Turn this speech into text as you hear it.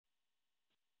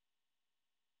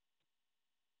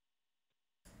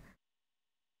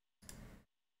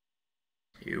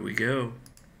Here we go.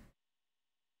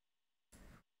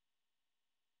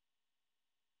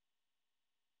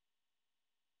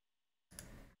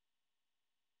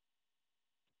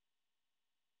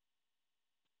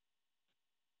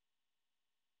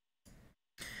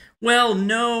 Well,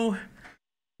 no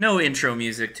intro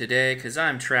music today because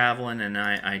I'm traveling and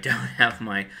I don't have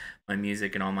my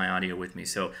music and all my audio with me.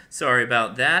 So sorry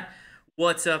about that.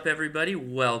 What's up, everybody?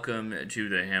 Welcome to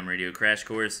the Ham Radio Crash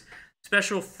Course.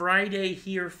 Special Friday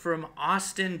here from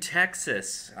Austin,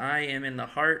 Texas. I am in the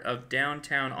heart of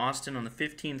downtown Austin on the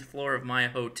 15th floor of my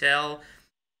hotel,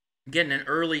 getting an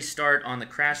early start on the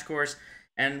crash course,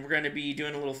 and we're going to be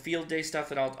doing a little field day stuff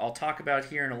that I'll talk about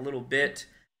here in a little bit.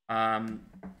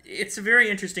 It's a very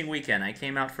interesting weekend. I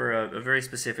came out for a very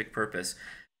specific purpose.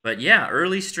 But yeah,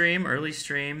 early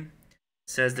stream.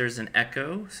 Says there's an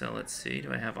echo, so let's see.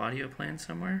 Do I have audio playing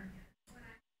somewhere?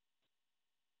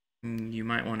 You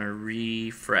might want to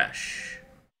refresh.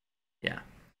 Yeah.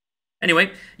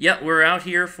 Anyway, yeah, we're out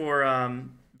here for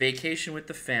vacation with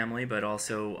the family, but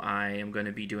also I am going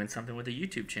to be doing something with a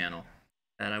YouTube channel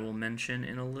that I will mention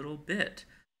in a little bit.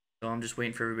 So I'm just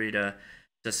waiting for everybody to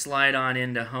slide on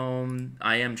into home.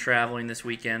 I am traveling this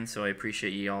weekend, so I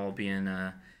appreciate you all being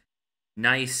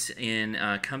nice in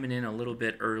coming in a little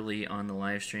bit early on the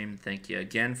live stream. Thank you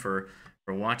again for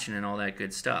watching and all that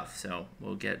good stuff. So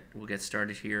we'll get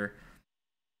started here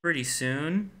pretty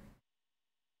soon.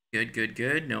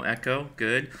 Good. No echo.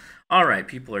 Good. All right,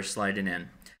 people are sliding in.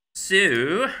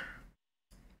 So,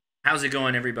 how's it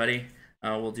going, everybody?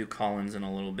 We'll do call-ins in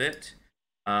a little bit.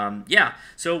 Yeah,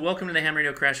 so welcome to the Ham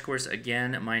Radio Crash Course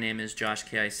again. My name is Josh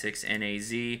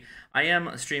KI6NAZ. I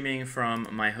am streaming from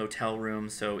my hotel room,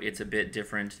 so it's a bit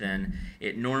different than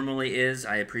it normally is.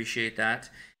 I appreciate that.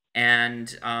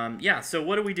 And yeah, so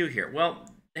what do we do here? Well,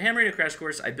 the Ham Radio Crash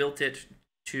Course, I built it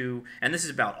to, and this is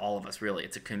about all of us, really.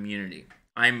 It's a community.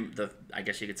 I'm I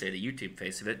guess you could say the YouTube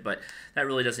face of it, but that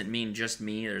really doesn't mean just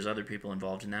me. There's other people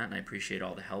involved in that, and I appreciate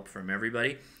all the help from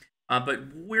everybody.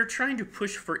 But we're trying to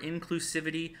push for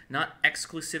inclusivity, not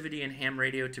exclusivity in ham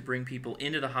radio, to bring people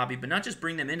into the hobby, but not just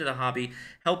bring them into the hobby,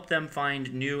 help them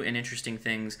find new and interesting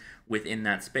things within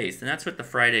that space. And that's what the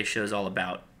Friday show is all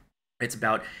about. It's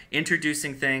about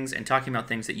introducing things and talking about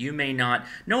things that you may not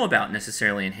know about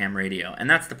necessarily in ham radio, and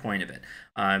that's the point of it.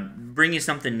 Bring you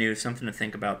something new, something to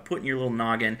think about, put in your little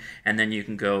noggin, and then you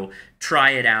can go try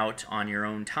it out on your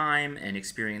own time and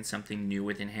experience something new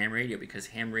within ham radio, because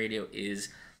ham radio is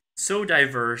so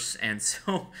diverse and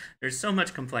so there's so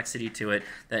much complexity to it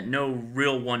that no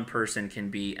real one person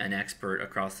can be an expert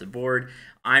across the board.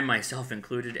 I myself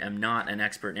included am not an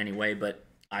expert in any way, but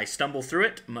I stumble through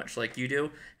it much like you do,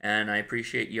 and I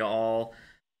appreciate you all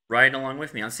riding along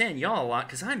with me. I'm saying y'all a lot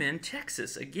because I'm in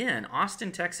Texas again.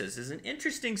 Austin, Texas is an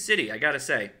interesting city, I gotta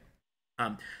say.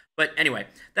 But anyway,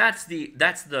 that's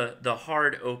the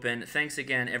hard open. Thanks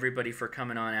again, everybody, for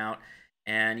coming on out.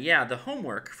 And yeah, the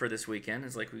homework for this weekend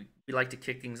is like we like to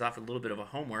kick things off with a little bit of a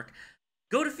homework.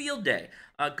 Go to field day.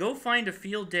 Go find a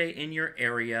field day in your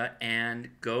area and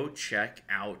go check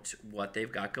out what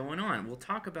they've got going on. We'll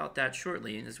talk about that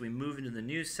shortly as we move into the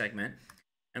news segment.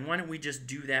 And why don't we just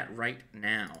do that right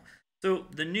now? So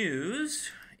the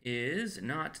news is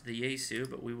not the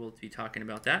Yaesu, but we will be talking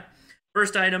about that.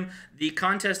 First item, the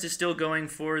contest is still going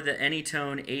for the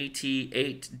Anytone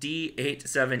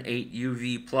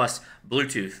AT8D878UV Plus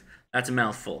Bluetooth. That's a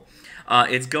mouthful.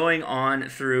 It's going on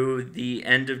through the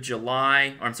end of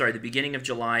July, or I'm sorry, the beginning of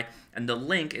July, and the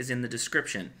link is in the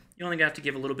description. You only have to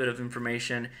give a little bit of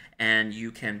information, and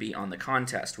you can be on the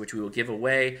contest, which we will give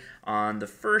away on the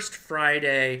first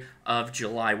Friday of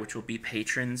July, which will be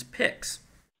Patrons Picks.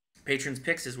 Patrons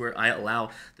Picks is where I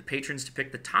allow the patrons to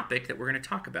pick the topic that we're going to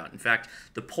talk about. In fact,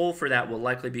 the poll for that will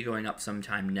likely be going up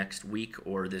sometime next week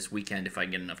or this weekend if I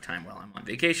get enough time while I'm on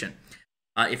vacation.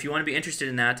 If you want to be interested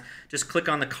in that, just click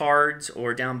on the cards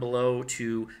or down below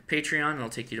to Patreon, and it'll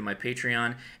take you to my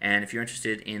Patreon. And if you're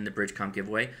interested in the BridgeCom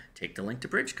giveaway, take the link to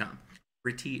BridgeCom.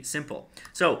 Pretty simple.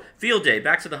 So, field day,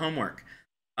 back to the homework.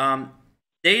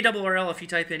 ARRL, if you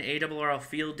type in ARRL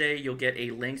Field Day, you'll get a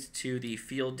link to the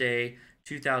Field Day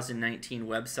 2019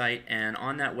 website, and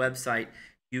on that website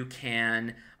you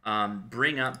can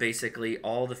bring up basically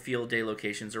all the field day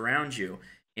locations around you.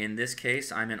 In this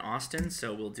case, I'm in Austin,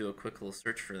 so we'll do a quick little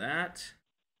search for that.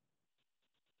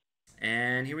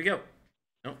 And here we go.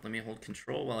 Oh, let me hold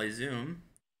control while I zoom.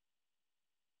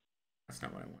 That's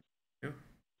not what I want to do.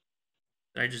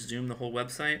 Did I just zoom the whole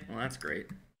website? Well, that's great.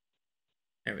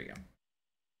 There we go.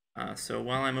 So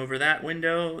while I'm over that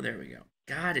window, there we go.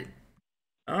 Got it.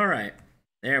 All right.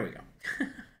 There we go.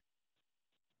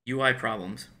 UI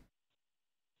problems.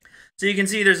 So you can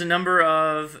see there's a number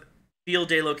of field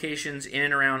day locations in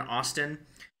and around Austin.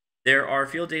 There are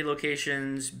field day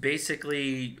locations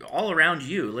basically all around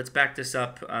you. Let's back this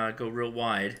up, go real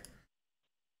wide.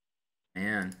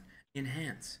 And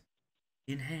enhance.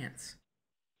 Enhance.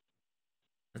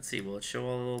 Let's see, will it show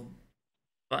all the little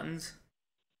buttons?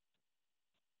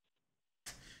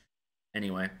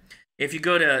 Anyway, if you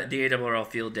go to the ARRL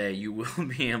Field Day, you will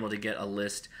be able to get a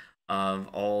list of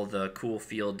all the cool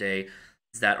field day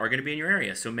that are going to be in your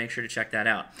area, so make sure to check that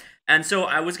out. And so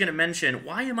I was going to mention,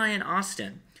 why am I in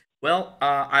Austin? Well,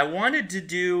 I wanted to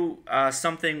do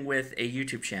something with a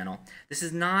YouTube channel. This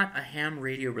is not a ham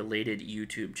radio related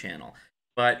YouTube channel,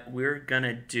 but we're going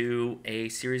to do a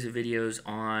series of videos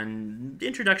on the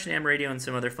introduction to ham radio and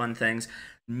some other fun things.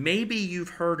 Maybe you've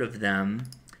heard of them.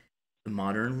 The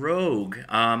Modern Rogue.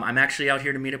 I'm actually out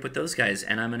here to meet up with those guys,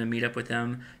 and I'm going to meet up with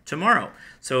them tomorrow.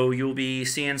 So you'll be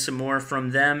seeing some more from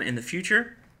them in the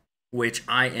future, which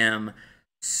I am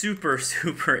super,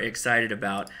 super excited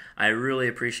about. I really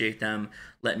appreciate them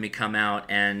letting me come out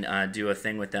and do a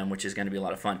thing with them, which is going to be a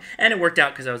lot of fun. And it worked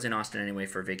out because I was in Austin anyway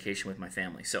for vacation with my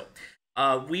family. So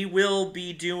we will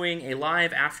be doing a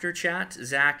live after chat.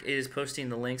 Zach is posting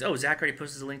the links. Oh, Zach already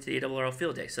posted the link to the ARRL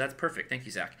Field Day, so that's perfect. Thank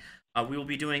you, Zach. We will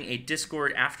be doing a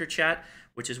Discord after chat,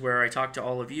 which is where I talk to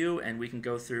all of you, and we can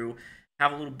go through,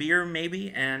 have a little beer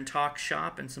maybe, and talk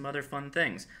shop and some other fun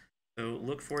things. So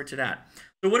look forward to that.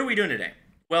 So what are we doing today?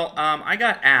 Well, I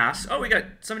got asked. Oh, we got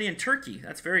somebody in Turkey.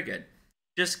 That's very good.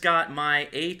 Just got my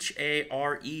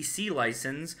HRCC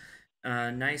license.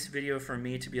 Nice video for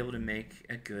me to be able to make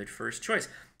a good first choice.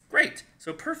 Great.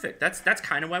 So perfect. That's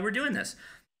kind of why we're doing this.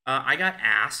 I got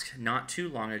asked not too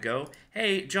long ago,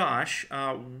 hey, Josh,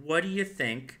 what do you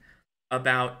think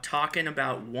about talking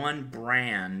about one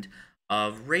brand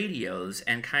of radios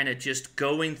and kind of just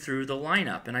going through the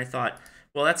lineup? And I thought,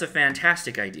 well, that's a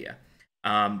fantastic idea.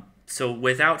 So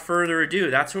without further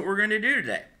ado, that's what we're going to do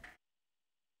today.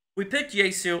 We picked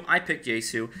Yaesu. I picked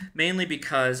Yaesu mainly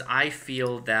because I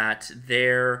feel that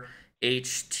their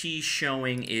HT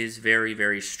showing is very,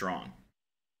 very strong.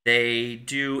 They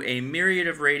do a myriad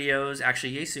of radios.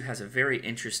 Actually, Yaesu has a very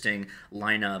interesting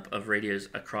lineup of radios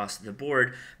across the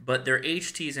board, but their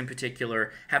HTs in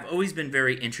particular have always been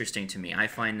very interesting to me. I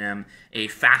find them a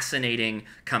fascinating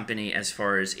company as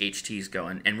far as HTs go,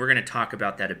 and we're going to talk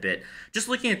about that a bit. Just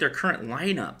looking at their current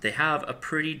lineup, they have a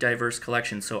pretty diverse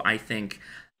collection, so I think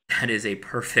that is a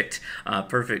perfect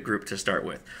group to start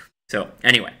with. So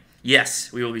anyway,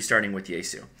 yes, we will be starting with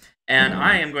Yaesu. And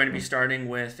I am going to be starting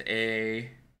with a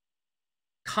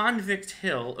Convict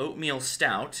Hill Oatmeal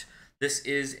Stout. This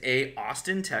is a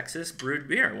Austin, Texas brewed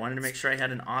beer. I wanted to make sure I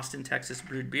had an Austin, Texas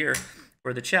brewed beer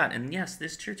for the chat. And yes,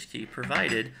 this church key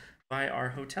provided by our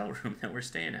hotel room that we're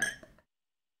staying at.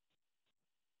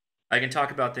 I can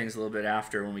talk about things a little bit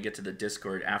after when we get to the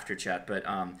Discord after chat, but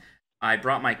I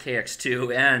brought my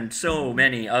KX2 and so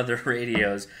many other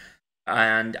radios,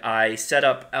 and I set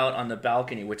up out on the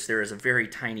balcony, which there is a very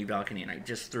tiny balcony, and I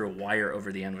just threw a wire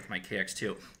over the end with my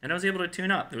KX2, and I was able to tune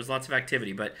up. There was lots of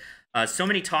activity, but so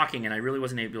many talking, and I really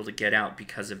wasn't able to get out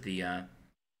because of the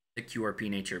QRP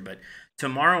nature, but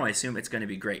tomorrow I assume it's going to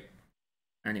be great.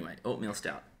 Anyway, oatmeal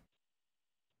stout.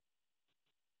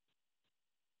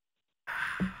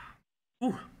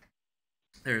 Ooh,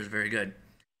 there's very good.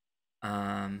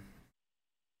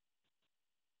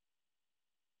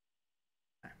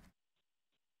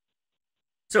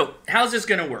 So how's this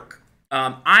going to work?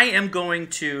 I am going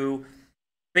to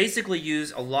basically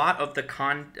use a lot of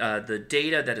the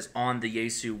data that is on the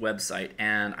Yaesu website,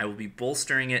 and I will be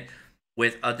bolstering it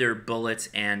with other bullets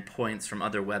and points from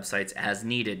other websites as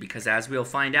needed, because as we'll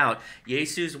find out,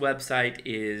 Yaesu's website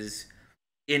is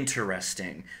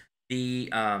interesting. The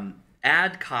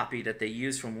ad copy that they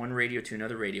use from one radio to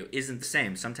another radio isn't the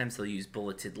same. Sometimes they'll use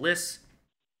bulleted lists.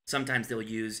 Sometimes they'll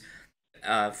use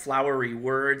flowery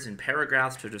words and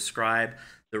paragraphs to describe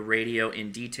the radio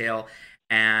in detail,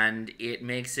 and it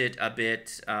makes it a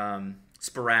bit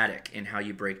sporadic in how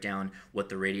you break down what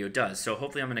the radio does. So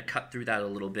hopefully I'm going to cut through that a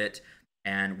little bit,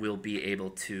 and we'll be able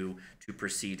to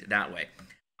proceed that way.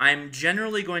 I'm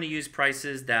generally going to use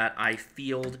prices that I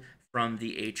field from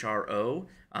the HRO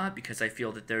because I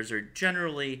feel that those are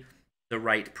generally the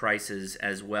right prices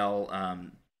as well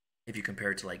if you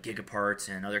compare it to like Gigaparts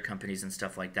and other companies and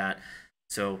stuff like that.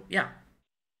 So yeah,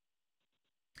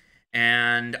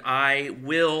 and I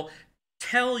will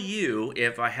tell you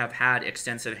if I have had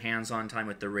extensive hands-on time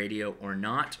with the radio or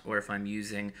not, or if I'm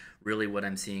using really what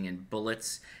I'm seeing in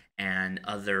bullets and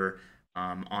other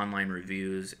online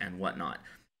reviews and whatnot.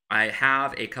 I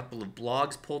have a couple of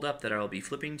blogs pulled up that I'll be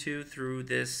flipping to through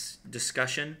this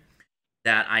discussion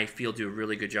that I feel do a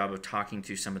really good job of talking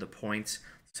to some of the points.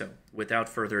 So without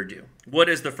further ado, what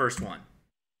is the first one?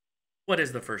 What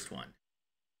is the first one?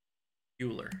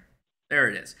 Bueller. There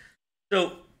it is.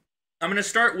 So I'm going to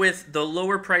start with the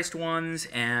lower priced ones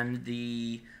and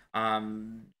the,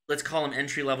 let's call them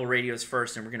entry-level radios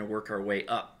first, and we're going to work our way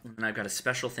up. And I've got a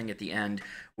special thing at the end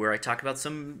where I talk about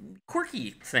some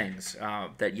quirky things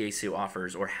that Yaesu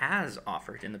offers or has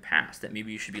offered in the past that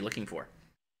maybe you should be looking for.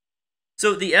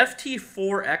 So the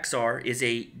FT4XR is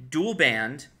a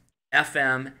dual-band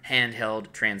FM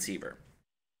handheld transceiver.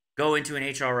 Go into an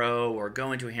HRO or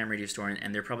go into a ham radio store,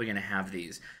 and they're probably going to have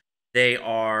these. They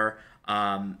are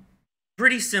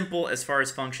pretty simple as far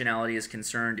as functionality is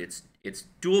concerned. It's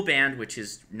dual band, which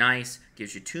is nice.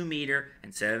 Gives you 2 meter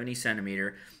and 70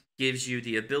 centimeter. Gives you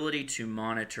the ability to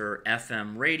monitor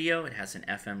FM radio. It has an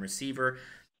FM receiver.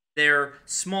 They're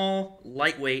small,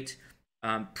 lightweight,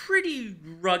 pretty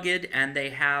rugged, and they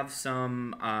have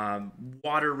some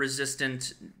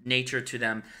water-resistant nature to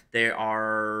them. They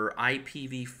are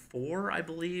IPv4, I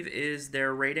believe, is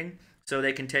their rating. So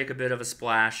they can take a bit of a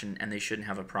splash, and they shouldn't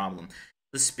have a problem.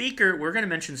 The speaker, we're going to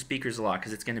mention speakers a lot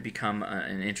because it's going to become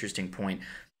an interesting point.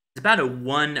 It's about a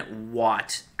 1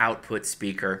 watt output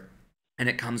speaker, and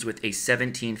it comes with a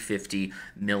 1750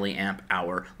 milliamp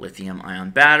hour lithium-ion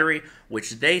battery,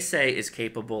 which they say is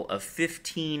capable of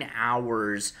 15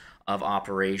 hours of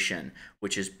operation,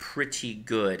 which is pretty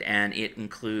good, and it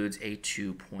includes a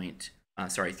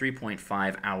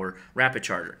 3.5 hour rapid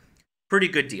charger. Pretty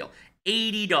good deal.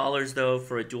 $80 though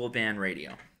for a dual band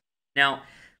radio. Now,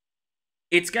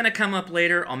 it's going to come up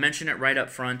later. I'll mention it right up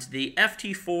front. The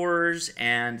FT4s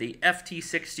and the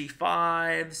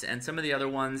FT65s and some of the other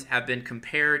ones have been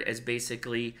compared as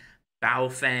basically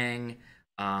Baofeng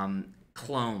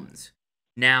clones.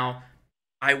 Now,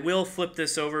 I will flip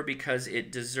this over because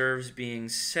it deserves being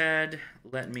said.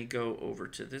 Let me go over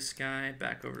to this guy,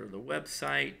 back over to the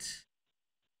website.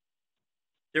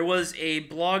 There was a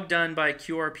blog done by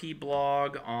QRP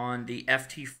blog on the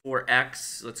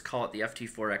FT4X. Let's call it the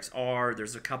FT4XR.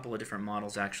 There's a couple of different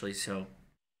models, actually, so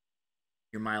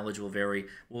your mileage will vary.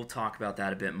 We'll talk about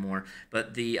that a bit more.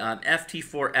 But the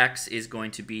FT4X is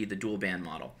going to be the dual-band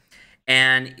model.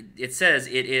 And it says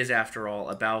it is, after all,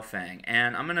 a Baofeng.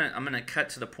 And I'm gonna cut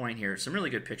to the point here. Some really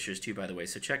good pictures, too, by the way,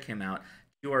 so check him out,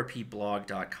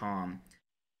 qrpblog.com.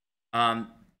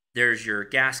 There's your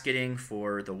gasketing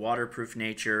for the waterproof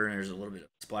nature. There's a little bit of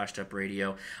splashed up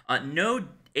radio. No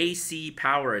AC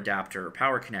power adapter or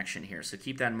power connection here, so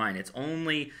keep that in mind. It's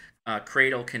only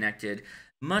cradle connected,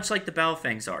 much like the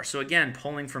Baofengs are. So again,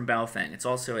 pulling from Baofeng. It's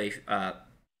also a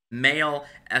male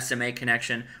SMA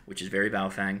connection, which is very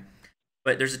Baofeng.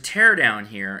 But there's a teardown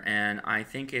here, and I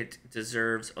think it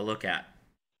deserves a look at.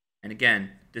 And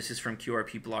again, this is from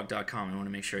qrpblog.com. I want to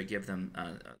make sure I give them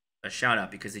a shout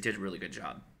out because they did a really good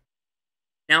job.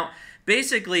 Now,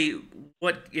 basically,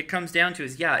 what it comes down to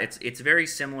is, yeah, it's very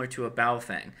similar to a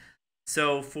Baofeng.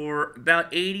 So for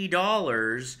about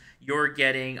 $80, you're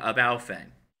getting a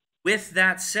Baofeng. With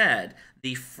that said,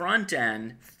 the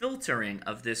front-end filtering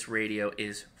of this radio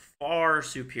is far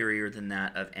superior than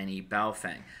that of any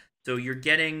Baofeng. So you're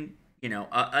getting, you know,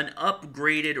 an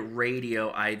upgraded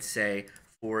radio, I'd say,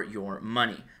 for your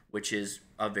money, which is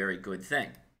a very good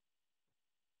thing.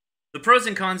 The pros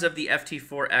and cons of the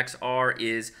FT4XR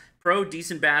is pro,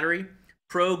 decent battery,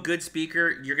 pro, good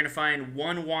speaker. You're going to find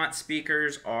 1 watt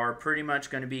speakers are pretty much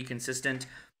going to be consistent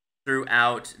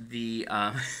throughout the,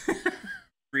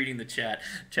 reading the chat.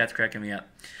 Chat's cracking me up.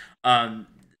 1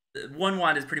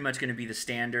 watt is pretty much going to be the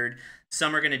standard.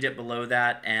 Some are going to dip below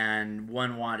that, and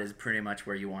 1 watt is pretty much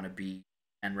where you want to be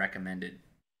and recommended.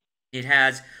 It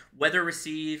has weather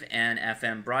receive and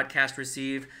FM broadcast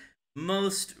receive.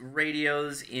 Most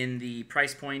radios in the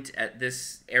price point at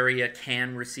this area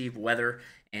can receive weather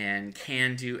and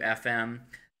can do FM.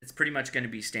 It's pretty much going to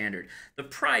be standard. The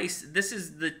price, this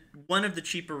is one of the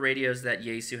cheaper radios that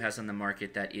Yaesu has on the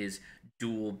market that is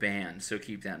dual band, so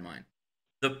keep that in mind.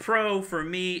 The pro for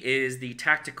me is the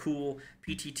Tacticool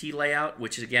PTT layout,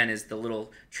 which again is the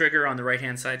little trigger on the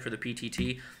right-hand side for the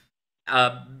PTT.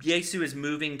 Yaesu is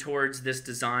moving towards this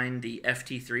design. The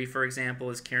FT3, for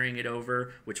example, is carrying it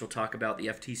over, which we'll talk about. The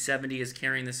FT70 is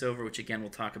carrying this over, which again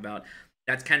we'll talk about.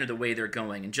 That's kind of the way they're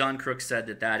going. And John Crook said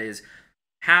that that is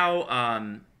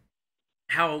how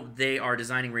they are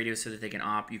designing radios so that they can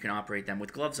you can operate them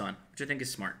with gloves on, which I think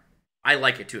is smart. I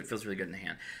like it too. It feels really good in the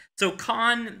hand. So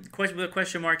con,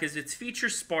 question mark, is it's feature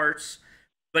sparse,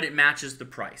 but it matches the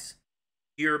price.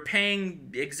 You're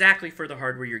paying exactly for the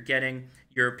hardware you're getting.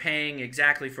 You're paying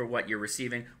exactly for what you're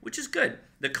receiving, which is good.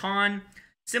 The con,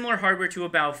 similar hardware to a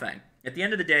Baofeng. At the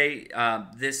end of the day,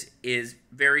 this is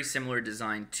very similar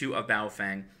design to a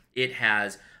Baofeng. It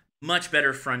has Much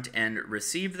better front end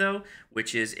receive though,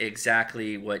 which is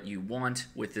exactly what you want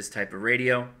with this type of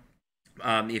radio.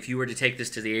 If you were to take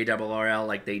this to the ARRL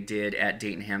like they did at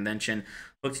Dayton Hamvention,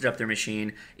 hooked it up their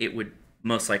machine, it would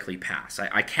most likely pass.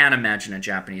 I can't imagine a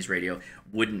Japanese radio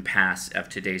wouldn't pass up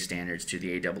today's standards to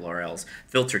the ARRL's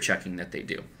filter checking that they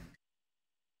do.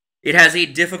 It has a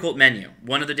difficult menu.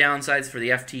 One of the downsides for the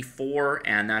FT4,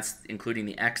 and that's including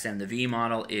the X and the V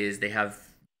model, is they have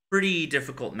pretty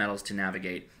difficult metals to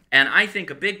navigate. And I think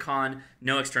a big con,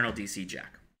 no external DC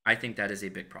jack. I think that is a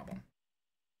big problem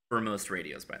for most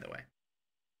radios, by the way.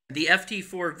 The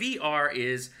FT4VR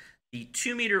is the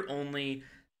 2-meter only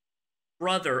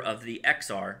brother of the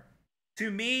XR. To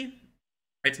me,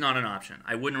 it's not an option.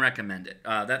 I wouldn't recommend it.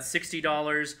 That's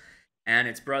 $60, and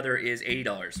its brother is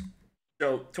 $80.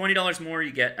 So $20 more,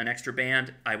 you get an extra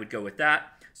band. I would go with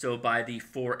that. So buy the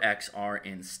 4XR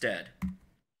instead.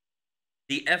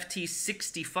 The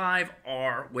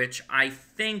FT65R, which I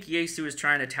think Yaesu is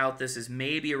trying to tout this as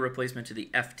maybe a replacement to the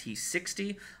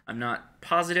FT60. I'm not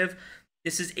positive.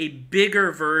 This is a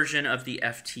bigger version of the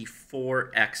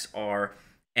FT4XR,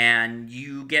 and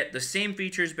you get the same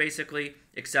features basically,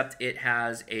 except it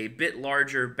has a bit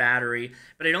larger battery,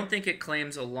 but I don't think it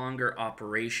claims a longer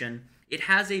operation. It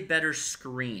has a better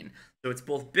screen, so it's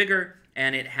both bigger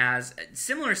and it has a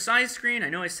similar size screen. I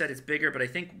know I said it's bigger, but I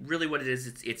think really what it is,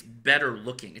 it's better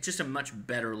looking. It's just a much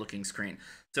better looking screen.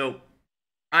 So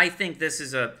I think this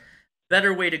is a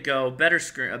better way to go, better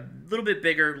screen, a little bit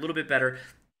bigger, a little bit better.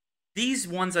 These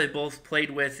ones I both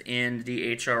played with in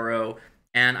the HRO,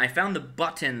 and I found the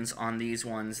buttons on these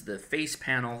ones, the face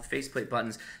panel, faceplate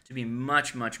buttons, to be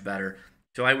much, much better.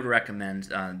 So I would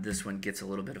recommend this one gets a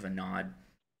little bit of a nod.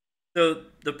 So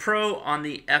the pro on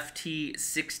the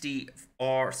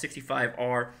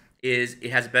FT65R is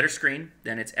it has a better screen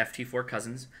than its FT4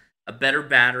 cousins, a better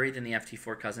battery than the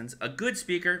FT4 cousins, a good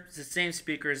speaker, it's the same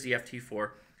speaker as the FT4,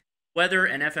 weather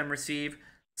and FM receive,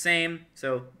 same,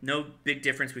 so no big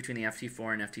difference between the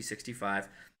FT4 and FT65.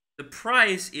 The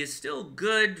price is still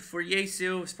good for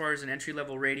Yaesu as far as an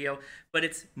entry-level radio, but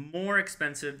it's more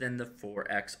expensive than the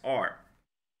 4XR.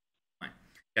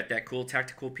 Got that cool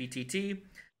tactical PTT.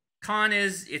 Con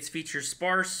is its features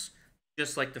sparse,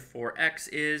 just like the 4X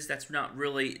is. That's not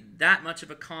really that much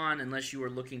of a con unless you are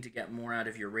looking to get more out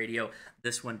of your radio.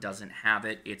 This one doesn't have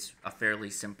it. It's a fairly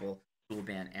simple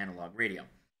dual-band analog radio.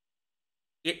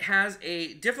 It has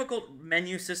a difficult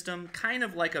menu system, kind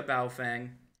of like a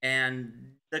Baofeng,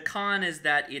 and the con is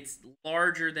that it's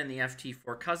larger than the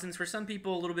FT4 cousins. For some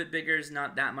people, a little bit bigger is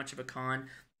not that much of a con.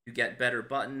 You get better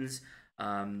buttons,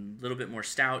 a little bit more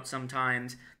stout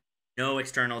sometimes. No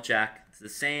external jack. It's the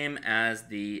same as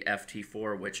the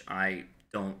FT4, which I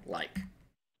don't like.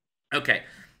 Okay,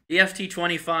 the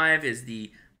FT25 is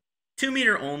the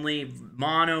 2-meter only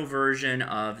mono version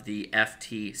of the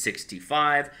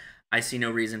FT65. I see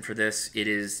no reason for this. It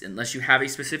is, unless you have a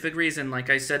specific reason, like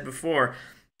I said before,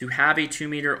 to have a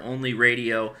 2-meter only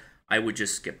radio, I would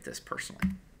just skip this personally.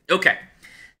 Okay,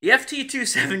 the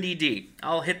FT270D.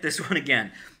 I'll hit this one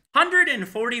again.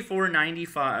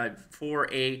 $144.95 for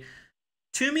a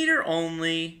 2-meter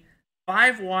only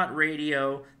 5-watt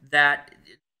radio that,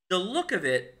 the look of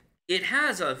it, it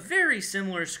has a very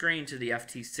similar screen to the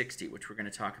FT60, which we're going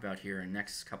to talk about here in the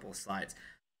next couple of slides.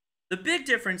 The big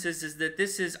difference is that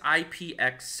this is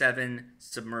IPX7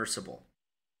 submersible.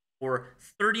 For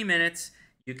 30 minutes,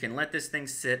 you can let this thing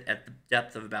sit at the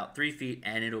depth of about 3 feet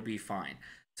and it'll be fine.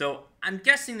 So I'm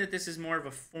guessing that this is more of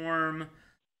a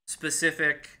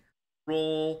form-specific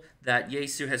role that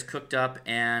Yaesu has cooked up,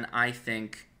 and I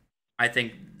think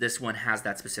this one has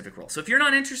that specific role. So if you're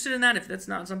not interested in that, if that's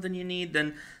not something you need,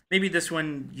 then maybe this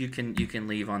one you can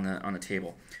leave on the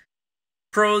table.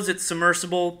 Pros, it's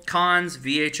submersible. Cons,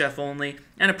 VHF only,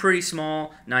 and a pretty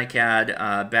small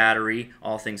NiCad battery,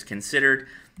 all things considered.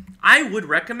 I would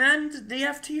recommend the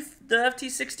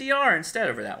FT60R instead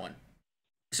over that one.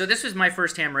 So this was my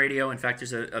first ham radio. In fact,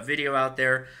 there's a video out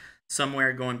there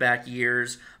somewhere going back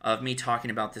years of me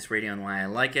talking about this radio and why I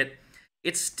like it.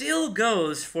 It still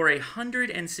goes for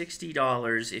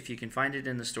 $160 if you can find it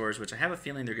in the stores, which I have a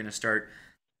feeling they're going to start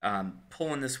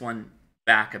pulling this one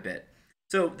back a bit.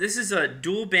 So this is a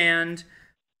dual band,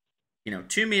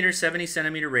 2-meter,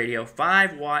 70-centimeter radio,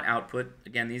 5-watt output.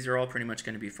 Again, these are all pretty much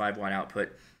going to be 5-watt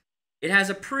output. It has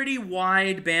a pretty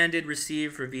wide banded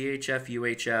receive for VHF,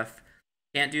 UHF.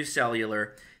 Can't do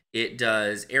cellular. It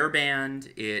does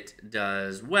airband. It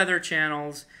does weather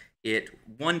channels. It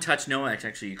one-touch NOAA.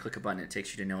 Actually, you click a button, it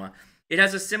takes you to NOAA. It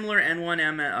has a similar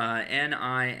NIMH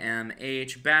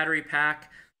battery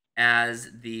pack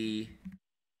as the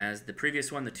previous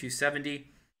one, the 270.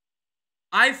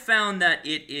 I've found that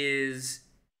it is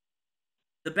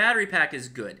The battery pack is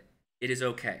good. It is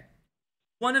okay.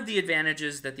 One of the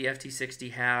advantages that the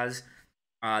FT60 has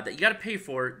that you got to pay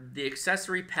for, the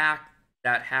accessory pack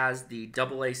that has the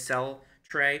AA cell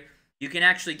tray, you can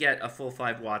actually get a full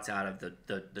 5 watts out of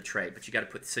the tray, but you got to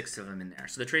put 6 of them in there.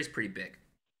 So the tray's pretty big.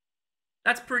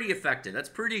 That's pretty effective. That's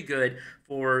pretty good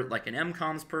for like an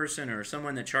MCOMs person or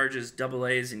someone that charges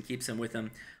AA's and keeps them with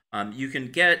them. You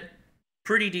can get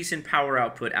pretty decent power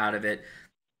output out of it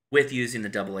with using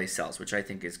the AA cells, which I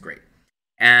think is great.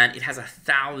 And it has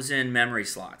 1,000 memory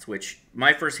slots, which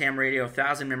my first ham radio,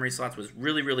 1,000 memory slots was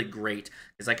really, really great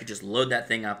because I could just load that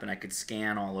thing up and I could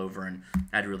scan all over, and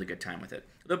I had a really good time with it.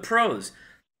 The pros,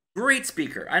 great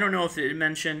speaker. I don't know if it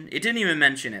didn't even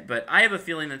mention it, but I have a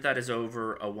feeling that that is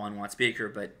over a 1-watt speaker,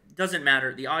 but it doesn't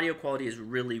matter. The audio quality is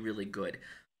really, really good.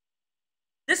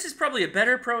 This is probably a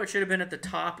better pro. It should have been at the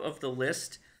top of the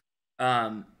list.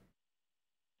 The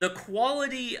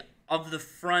quality of the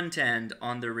front end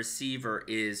on the receiver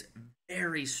is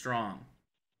very strong.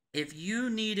 If you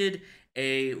needed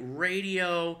a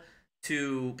radio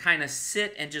to kind of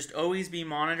sit and just always be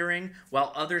monitoring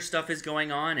while other stuff is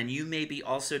going on and you may be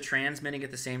also transmitting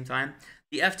at the same time,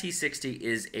 the FT60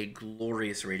 is a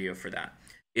glorious radio for that.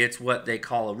 It's what they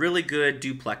call a really good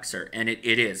duplexer, and it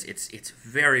is. It's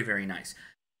very, very nice.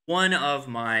 One of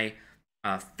my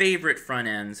favorite front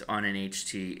ends on an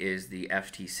HT is the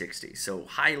FT60, so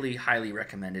highly, highly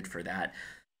recommended for that.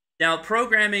 Now,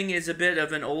 programming is a bit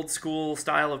of an old school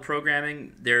style of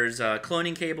programming. There's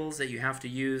cloning cables that you have to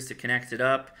use to connect it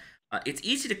up. It's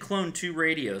easy to clone 2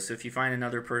 radios, so if you find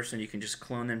another person, you can just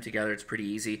clone them together. It's pretty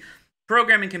easy.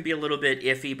 Programming can be a little bit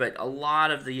iffy, but a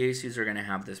lot of the Yaesus are going to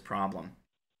have this problem.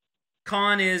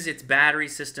 Con is its battery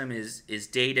system is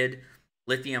dated.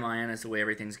 Lithium ion is the way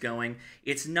everything's going.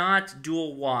 It's not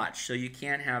dual watch, so you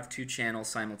can't have 2 channels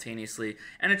simultaneously,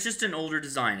 and it's just an older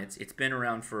design. It's been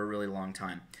around for a really long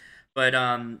time. But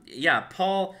yeah,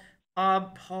 Paul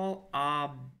Abushan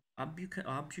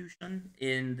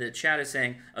in the chat is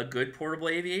saying a good portable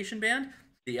aviation band,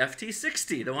 the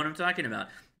FT60, the one I'm talking about.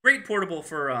 Great portable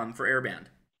for airband.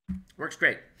 Works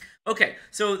great. Okay,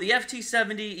 so the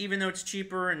FT70, even though it's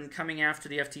cheaper and coming after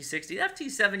the FT60, the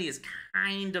FT70 is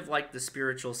kind of like the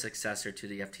spiritual successor to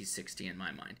the FT60 in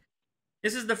my mind.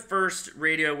 This is the first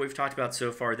radio we've talked about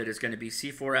so far that is going to be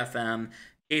C4 FM,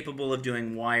 capable of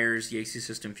doing wires, Yaesu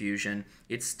system fusion.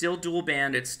 It's still dual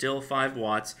band, it's still 5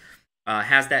 watts,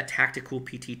 has that tactical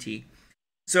PTT.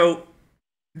 So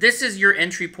this is your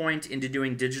entry point into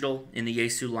doing digital in the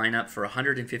Yaesu lineup for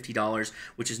 $150,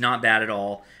 which is not bad at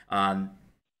all.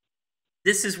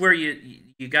 This is where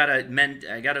I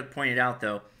gotta point it out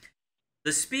though.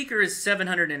 The speaker is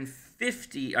 700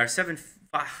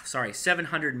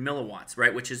 milliwatts,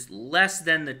 right, which is less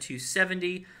than the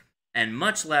 270 and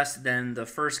much less than the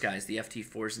first guys, the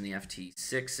FT4s and the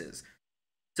FT6s.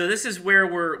 So this is where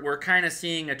we're kind of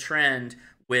seeing a trend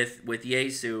with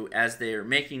Yaesu as they're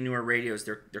making newer radios.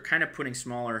 They're kind of putting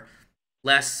smaller,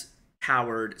 less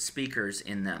powered speakers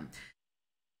in them.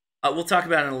 We'll talk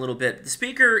about it in a little bit. The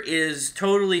speaker is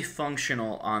totally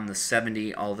functional on the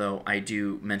 70, although I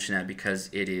do mention that because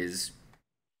it's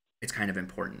kind of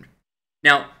important.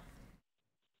 Now,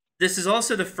 this is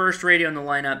also the first radio in the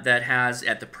lineup that has,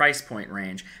 at the price point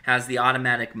range, has the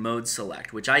automatic mode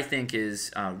select, which I think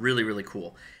is really, really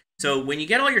cool. So when you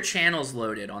get all your channels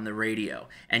loaded on the radio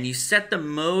and you set the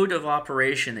mode of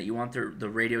operation that you want the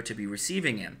radio to be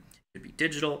receiving in, could be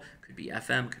digital, could be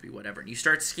FM, could be whatever, and you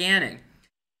start scanning.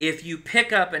 If you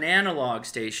pick up an analog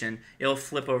station, it'll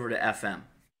flip over to FM.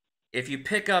 If you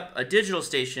pick up a digital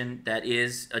station that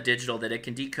is a digital that it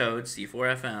can decode,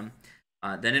 C4 FM,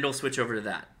 then it'll switch over to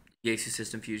that. Yaesu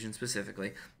System Fusion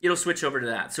specifically. It'll switch over to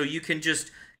that. So you can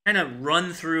just kind of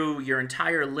run through your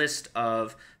entire list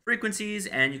of frequencies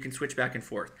and you can switch back and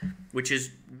forth, which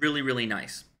is really, really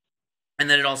nice. And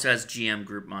then it also has GM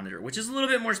group monitor, which is a little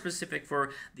bit more specific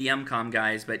for the MCOM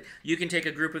guys, but you can take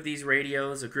a group of these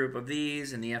radios, a group of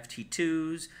these, and the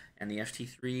FT2s, and the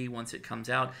FT3 once it comes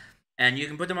out, and you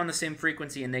can put them on the same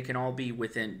frequency, and they can all be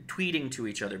within, tweeting to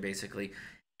each other, basically,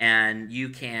 and you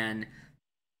can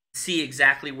see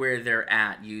exactly where they're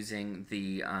at using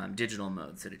the digital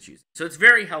modes that it's using. So it's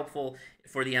very helpful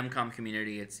for the MCOM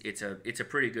community. It's a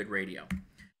pretty good radio.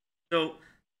 So a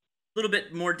little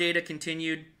bit more data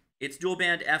continued. It's dual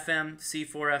band FM,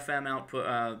 C4 FM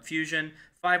output fusion,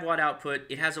 5-watt output.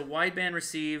 It has a wideband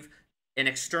receive, an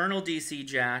external DC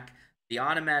jack, the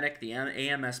automatic, the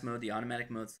AMS mode, the automatic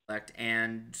mode select,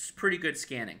 and pretty good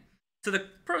scanning. So the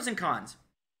pros and cons.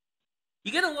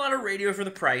 You get a lot of radio for the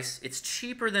price. It's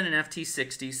cheaper than an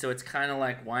FT60, so it's kind of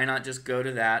like, why not just go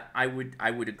to that? I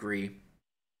would agree.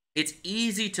 It's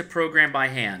easy to program by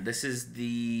hand. This is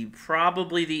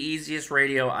probably the easiest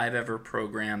radio I've ever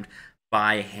programmed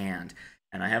by hand.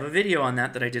 And I have a video on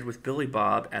that I did with Billy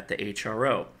Bob at the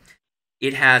HRO.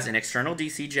 It has an external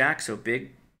DC jack, so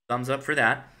big thumbs up for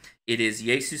that. It is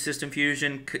Yaesu System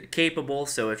Fusion capable,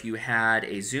 so if you had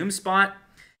a zoom spot,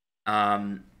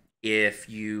 if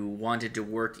you wanted to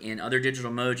work in other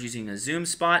digital modes using a zoom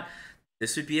spot,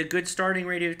 this would be a good starting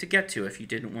radio to get to if you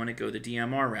didn't want to go the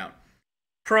DMR route.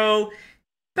 Pro,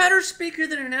 better speaker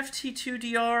than an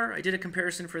FT2DR. I did a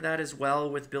comparison for that as well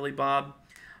with Billy Bob.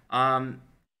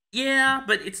 Yeah,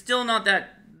 but it's still not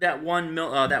that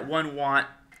 1 watt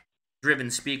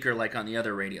driven speaker like on the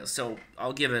other radios. So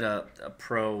I'll give it a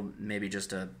pro, maybe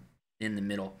just a in the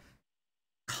middle.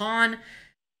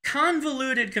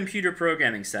 Convoluted computer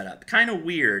programming setup. Kind of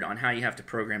weird on how you have to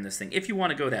program this thing if you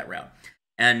want to go that route.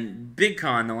 And big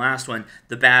con, the last one,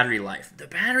 the battery life. The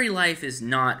battery life is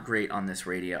not great on this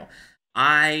radio.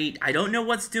 I don't know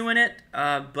what's doing it,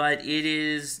 but it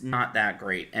is not that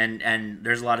great. And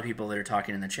there's a lot of people that are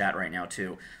talking in the chat right now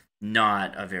too.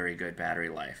 Not a very good battery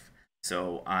life.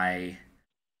 So I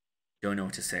don't know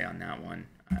what to say on that one.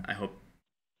 I hope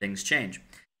things change.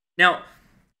 Now,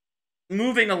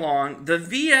 moving along, the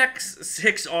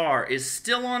VX6R is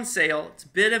still on sale. It's a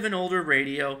bit of an older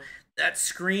radio. That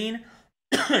screen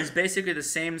is basically the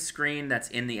same screen that's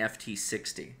in the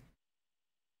FT60.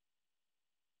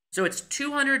 So it's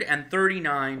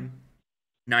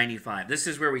 $239.95. This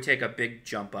is where we take a big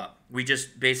jump up. We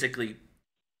just basically,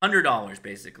 $100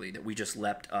 basically, that we just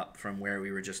leapt up from where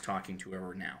we were just talking to where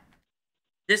we're now.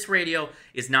 This radio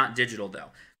is not digital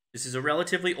though. This is a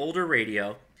relatively older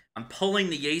radio. I'm pulling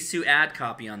the Yaesu ad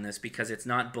copy on this because it's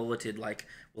not bulleted like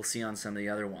we'll see on some of the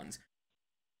other ones.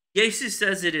 Yaesu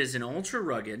says it is an ultra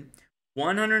rugged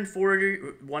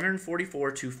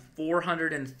 144 to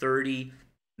 430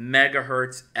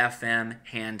 megahertz FM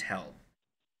handheld.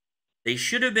 They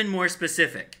should have been more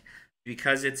specific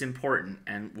because it's important,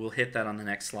 and we'll hit that on the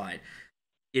next slide.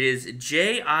 It is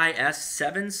JIS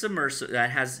 7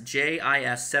 that has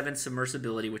JIS 7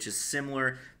 submersibility, which is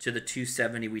similar to the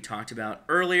 270 we talked about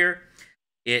earlier.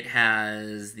 It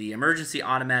has the emergency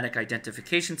automatic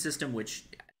identification system, which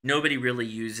nobody really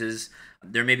uses.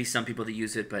 There may be some people that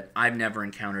use it, but I've never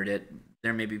encountered it.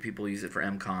 There may be people who use it for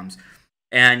MCOMs.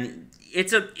 And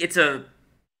it's a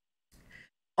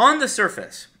on the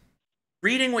surface,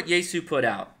 reading what Yaesu put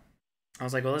out, I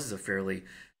was like, well, this is a fairly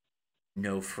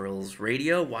no-frills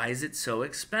radio. Why is it so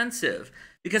expensive?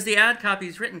 Because the ad copy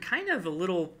is written kind of a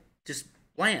little just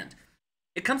bland.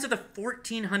 It comes with a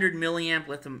 1400 milliamp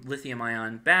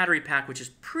lithium-ion battery pack, which is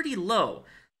pretty low.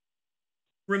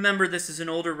 Remember, this is an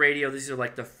older radio. These are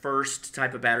like the first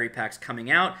type of battery packs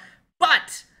coming out.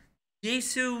 But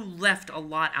Yaesu left a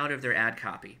lot out of their ad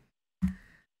copy.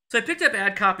 So I picked up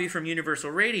ad copy from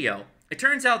Universal Radio. It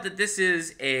turns out that this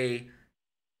is a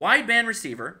wideband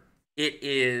receiver. It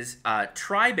is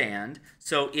tri-band,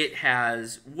 so it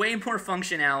has way more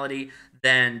functionality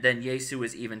than Yaesu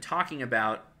was even talking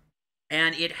about.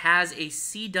 And it has a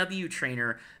CW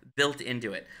trainer built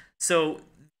into it. So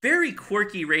very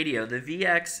quirky radio. The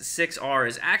VX6R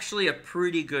is actually a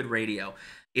pretty good radio.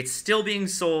 It's still being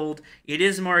sold. It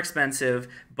is more expensive,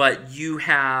 but you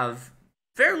have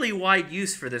fairly wide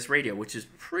use for this radio, which is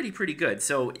pretty good.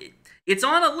 So it's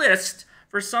on a list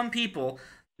for some people.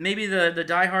 Maybe the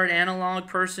diehard analog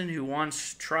person who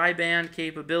wants tri-band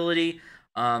capability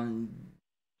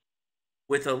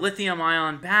with a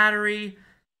lithium-ion battery.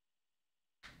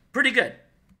 Pretty good.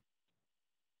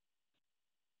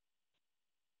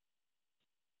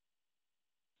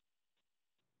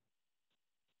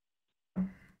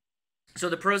 So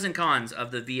the pros and cons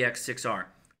of the VX6R.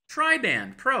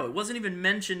 Tri-band, pro. It wasn't even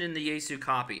mentioned in the Yaesu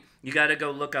copy. You got to go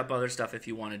look up other stuff if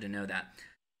you wanted to know that.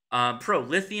 Pro,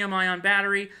 lithium-ion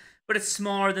battery, but it's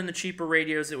smaller than the cheaper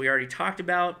radios that we already talked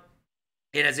about.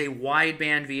 It has a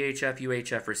wideband VHF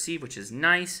UHF receive, which is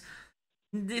nice.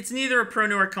 It's neither a pro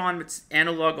nor a con, it's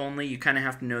analog only. You kind of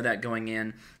have to know that going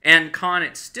in. And con,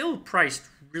 it's still priced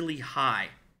really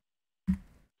high.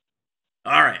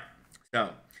 All right,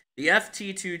 so the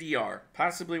FT2DR,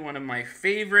 possibly one of my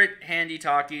favorite handy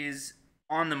talkies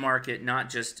on the market, not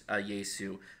just a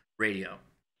Yaesu radio.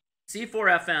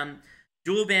 C4 FM,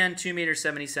 dual band, 2 meter,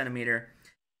 70 centimeter,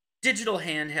 digital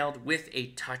handheld with a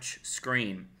touch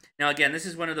screen. Now again, this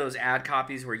is one of those ad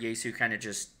copies where Yaesu kind of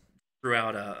just threw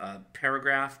out a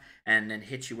paragraph and then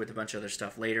hit you with a bunch of other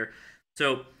stuff later.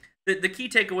 So the key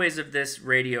takeaways of this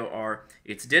radio are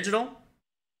it's digital,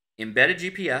 embedded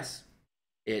GPS,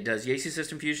 it does Yaesu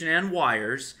System Fusion and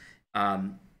wires,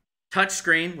 touch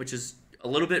screen, which is a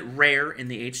little bit rare in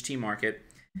the HT market,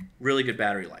 really good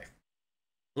battery life.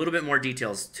 A little bit more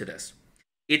details to this.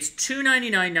 It's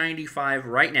 $299.95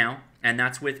 right now, and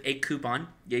that's with a coupon.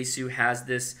 Yaesu has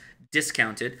this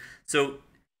discounted. So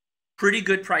pretty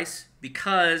good price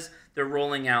because they're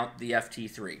rolling out the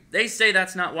FT3. They say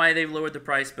that's not why they've lowered the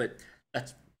price, but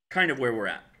that's kind of where we're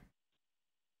at.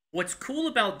 What's cool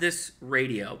about this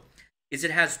radio is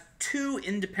it has 2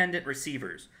 independent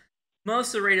receivers. Most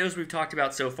of the radios we've talked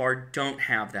about so far don't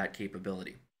have that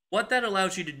capability. What that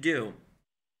allows you to do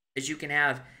is you can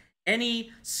have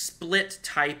any split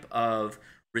type of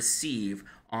receive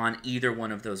on either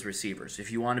one of those receivers.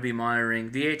 If you want to be monitoring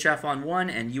VHF on one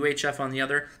and UHF on the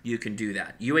other, you can do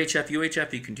that. UHF,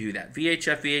 UHF, you can do that.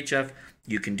 VHF, VHF,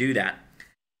 you can do that.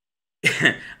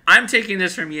 I'm taking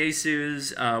this from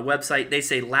Yaesu's website. They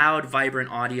say loud,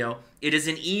 vibrant audio. It is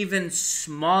an even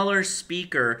smaller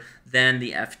speaker than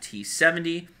the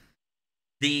FT70.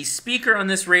 The speaker on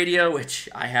this radio, which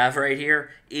I have right here,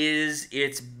 is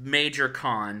its major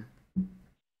con.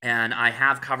 And I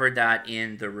have covered that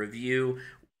in the review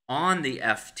on the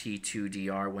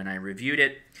FT2DR when I reviewed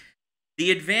it.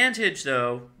 The advantage,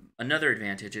 though, another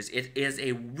advantage is it is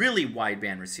a really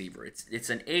wideband receiver. It's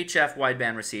an HF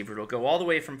wideband receiver. It'll go all the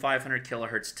way from 500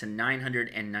 kilohertz to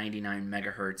 999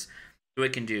 megahertz. So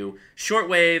it can do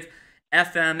shortwave,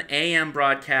 FM, AM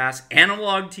broadcast,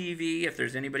 analog TV, if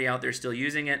there's anybody out there still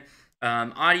using it,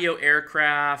 audio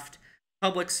aircraft,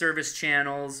 public service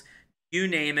channels, you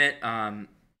name it.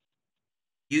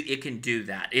 It can do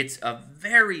that. It's a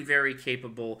very, very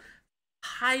capable,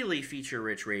 highly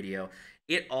feature-rich radio.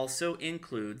 It also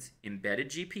includes embedded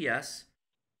GPS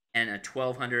and a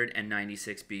 1200 and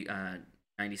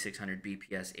 9600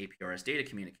 BPS APRS data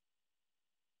communication.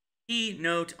 Key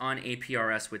note on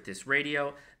APRS with this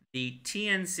radio, the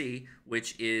TNC,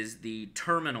 which is the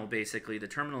terminal, basically, the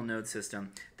terminal node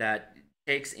system that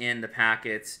takes in the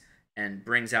packets and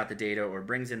brings out the data, or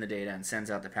brings in the data and sends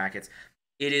out the packets,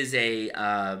 it is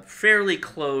a fairly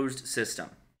closed system.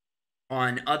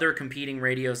 On other competing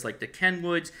radios like the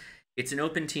Kenwoods, it's an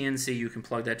open TNC. You can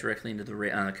plug that directly into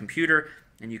the computer,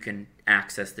 and you can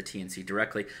access the TNC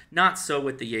directly. Not so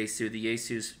with the Yaesu. The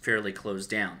Yaesu's fairly closed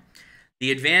down.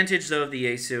 The advantage, though, of the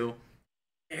Yaesu,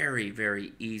 very,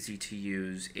 very easy to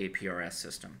use APRS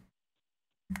system.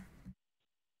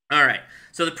 All right,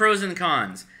 so the pros and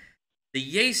cons. The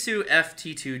Yaesu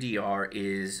FT2DR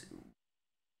is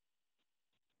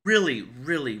really,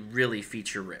 really, really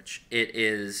feature-rich. It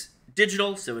is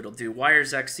digital, so it'll do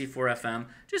wires X C4FM,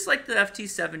 just like the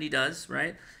FT70 does,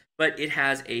 right? But it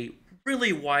has a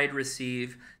really wide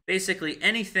receive. Basically,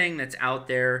 anything that's out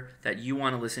there that you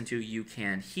want to listen to, you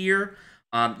can hear.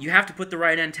 You have to put the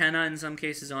right antenna in some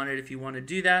cases on it if you want to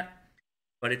do that,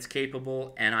 but it's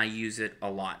capable, and I use it a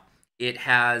lot. It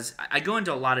has, I go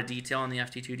into a lot of detail on the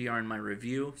FT2DR in my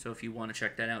review, so if you want to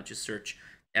check that out, just search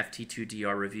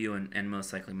FT2DR review, and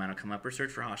most likely mine will come up, or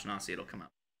search for Hoshinasi, it'll come up.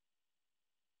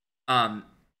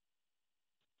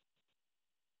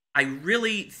 I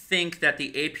really think that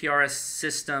the APRS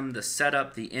system, the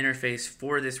setup, the interface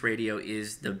for this radio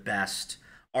is the best,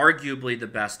 arguably the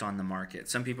best on the market.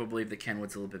 Some people believe the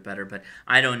Kenwood's a little bit better, but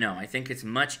I don't know. I think it's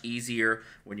much easier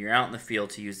when you're out in the field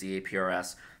to use the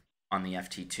APRS on the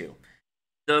FT2.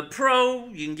 The Pro,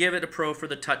 you can give it a Pro for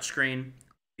the touchscreen.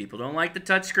 People don't like the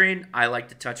touchscreen. I like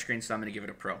the touchscreen, so I'm going to give it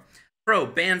a Pro. Pro,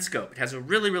 band scope. It has a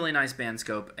really, really nice band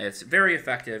scope. It's very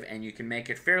effective, and you can make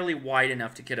it fairly wide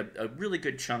enough to get a really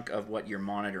good chunk of what you're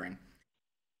monitoring.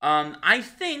 I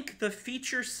think the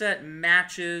feature set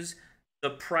matches the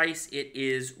price it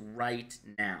is right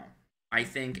now. I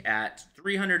think at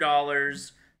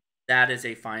 $300, that is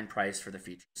a fine price for the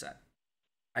feature set.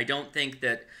 I don't think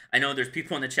that, I know there's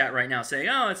people in the chat right now saying,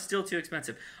 oh, it's still too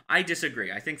expensive. I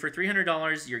disagree. I think for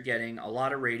 $300, you're getting a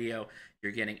lot of radio.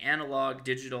 You're getting analog,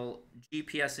 digital,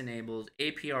 GPS-enabled,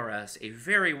 APRS, a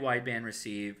very wideband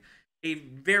receive, a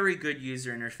very good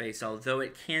user interface, although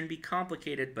it can be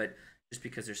complicated, but just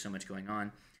because there's so much going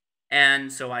on.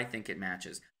 And so I think it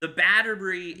matches. The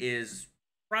battery is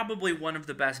probably one of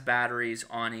the best batteries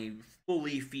on a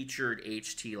fully featured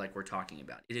HT like we're talking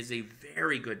about. It is a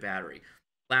very good battery.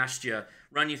 Last you,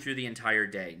 run you through the entire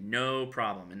day, no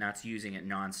problem, and that's using it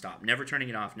nonstop, never turning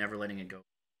it off, never letting it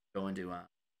go into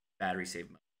battery save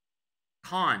mode.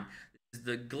 Con,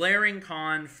 the glaring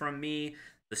con from me,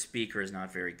 the speaker is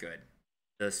not very good.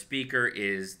 The speaker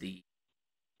is the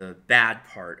bad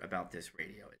part about this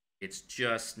radio. It's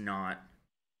just not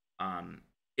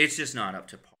up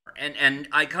to par. And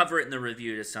I cover it in the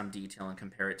review to some detail and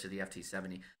compare it to the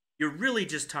FT70. You're really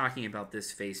just talking about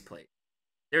this faceplate.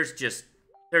 There's just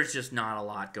not a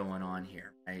lot going on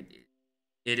here, right?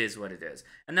 It is what it is.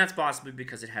 And that's possibly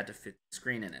because it had to fit the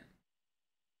screen in it.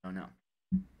 Oh, no.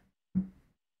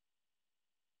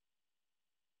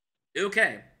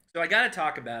 Okay, so I got to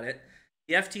talk about it.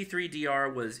 The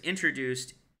FT3DR was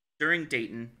introduced during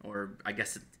Dayton, or I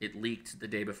guess it leaked the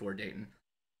day before Dayton.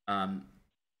 Um,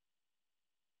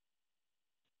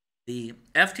 the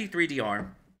FT3DR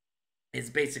is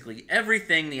basically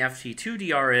everything the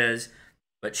FT2DR is,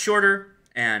 but shorter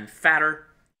and fatter,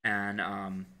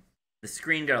 and the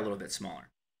screen got a little bit smaller.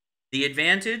 The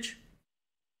advantage,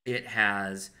 it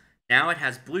has it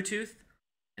has Bluetooth,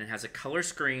 and it has a color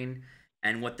screen,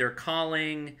 and what they're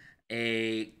calling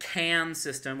a CAM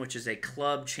system, which is a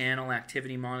club channel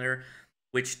activity monitor,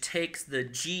 which takes the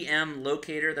GM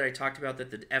locator that I talked about that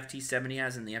the FT70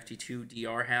 has and the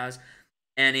FT2DR has,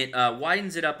 and it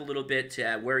widens it up a little bit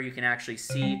to where you can actually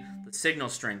see the signal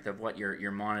strength of what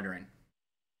you're monitoring.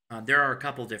 There are a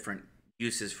couple different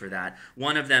uses for that.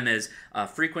 One of them is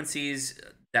frequencies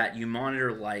that you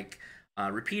monitor, like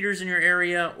repeaters in your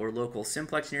area or local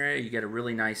simplex in your area. You get a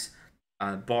really nice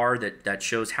bar that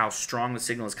shows how strong the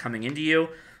signal is coming into you.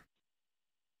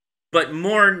 But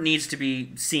more needs to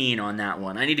be seen on that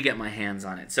one. I need to get my hands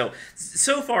on it.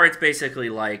 So far, it's basically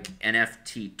like an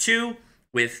FT2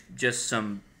 with just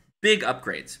some big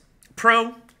upgrades.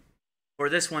 Pro, for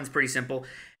this one's pretty simple.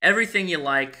 Everything you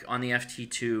like on the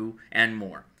FT2 and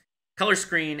more. Color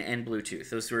screen and Bluetooth.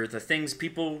 Those were the things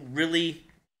people really...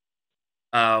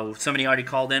 somebody already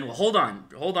called in. Well, hold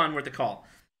on with the call.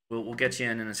 We'll get you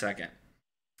in a second.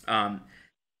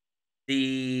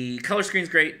 The color screen's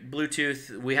great.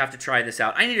 Bluetooth, we have to try this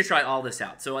out. I need to try all this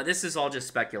out. So this is all just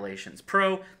speculations.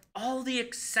 Pro, all the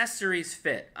accessories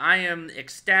fit. I am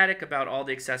ecstatic about all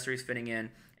the accessories fitting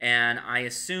in, and I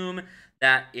assume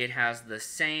that it has the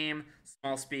same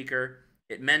small speaker.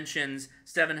 It mentions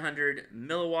 700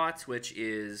 milliwatts, which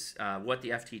is what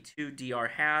the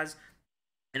FT2DR has.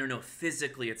 I don't know if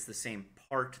physically it's the same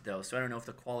part, though, so I don't know if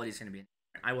the quality is going to be...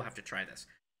 I will have to try this.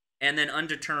 And then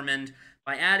undetermined,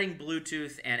 by adding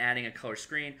Bluetooth and adding a color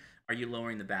screen, are you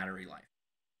lowering the battery life?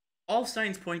 All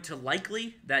signs point to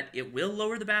likely that it will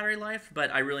lower the battery life,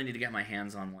 but I really need to get my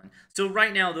hands on one. So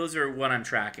right now, those are what I'm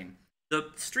tracking. The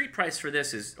street price for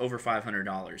this is over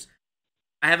 $500.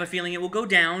 I have a feeling it will go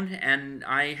down, and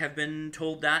I have been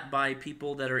told that by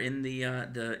people that are in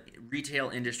the retail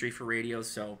industry for radios,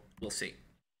 so we'll see.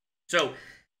 So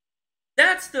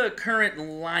that's the current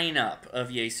lineup of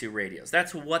Yaesu radios.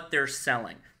 That's what they're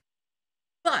selling.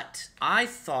 But I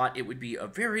thought it would be a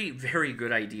very, very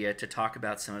good idea to talk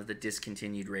about some of the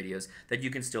discontinued radios that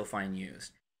you can still find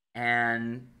used.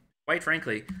 And quite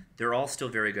frankly, they're all still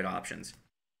very good options.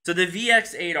 So the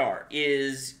VX8R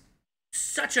is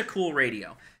such a cool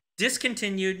radio.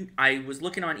 Discontinued, I was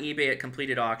looking on eBay at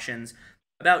completed auctions,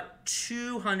 about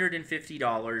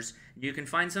 $250. You can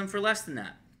find some for less than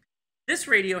that. This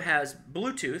radio has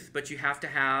Bluetooth, but you have to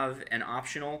have an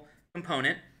optional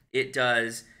component. It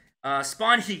does...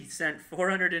 Spawny sent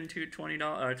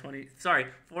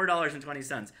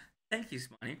 $4.20. Thank you,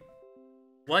 Spawny.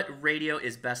 What radio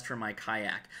is best for my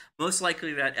kayak? Most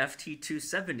likely that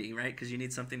FT270, right? Because you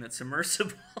need something that's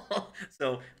submersible.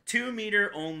 So 2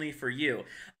 meter only for you.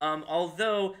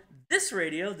 Although this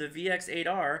radio, the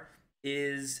VX8R,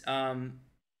 is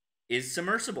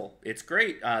submersible. It's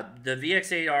great. The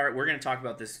VX8R, we're going to talk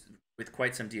about this with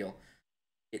quite some deal.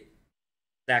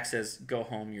 Zach says, go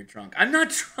home, you're drunk. I'm not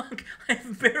drunk.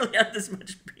 I've barely had this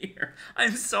much beer.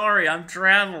 I'm sorry, I'm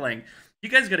traveling. You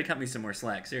guys got to cut me some more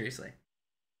slack, seriously.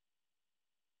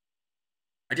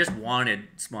 I just wanted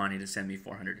Spawny to send me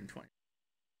 420.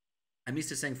 I'm used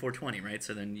to saying 420, right?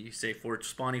 So then you say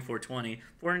Spawny 420,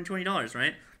 $420,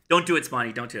 right? Don't do it,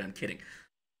 Spawny, don't do it. I'm kidding.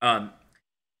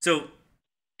 So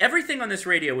everything on this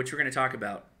radio, which we're going to talk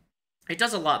about, it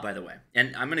does a lot, by the way.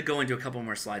 And I'm going to go into a couple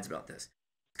more slides about this.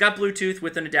 It's got Bluetooth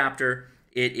with an adapter.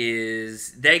 It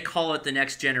is, they call it the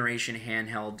next generation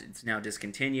handheld. It's now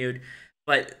discontinued.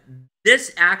 But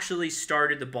this actually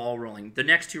started the ball rolling. The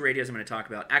next two radios I'm going to talk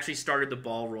about actually started the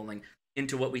ball rolling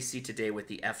into what we see today with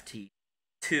the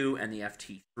FT2 and the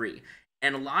FT3.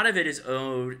 And a lot of it is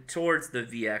owed towards the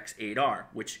VX8R,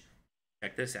 which,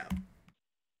 check this out.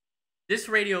 This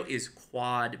radio is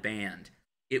quad band.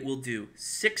 It will do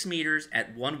 6 meters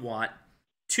at 1 watt,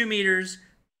 2 meters,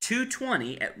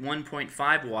 220 at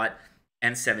 1.5 watt,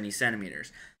 and 70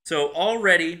 centimeters. So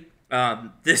already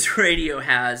this radio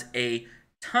has a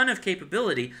ton of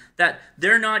capability that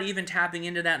they're not even tapping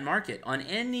into that market. On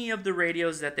any of the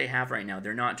radios that they have right now,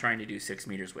 they're not trying to do 6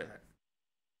 meters with it.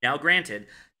 Now granted,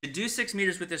 to do 6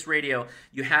 meters with this radio,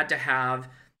 you had to have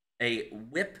a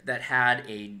whip that had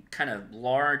a kind of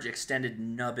large extended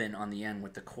nubbin on the end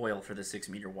with the coil for the 6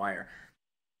 meter wire.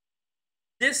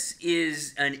 This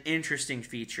is an interesting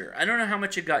feature. I don't know how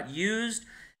much it got used,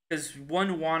 because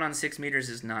 1 watt on 6 meters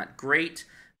is not great,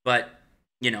 but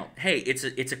you know, hey, it's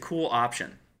a cool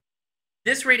option.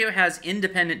 This radio has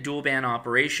independent dual band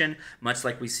operation, much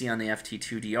like we see on the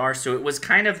FT2DR, so it was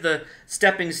kind of the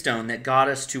stepping stone that got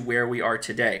us to where we are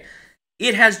today.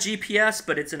 It has GPS,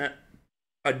 but it's in a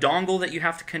dongle that you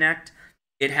have to connect.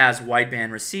 It has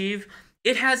wideband receive.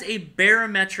 It has a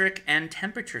barometric and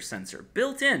temperature sensor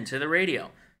built into the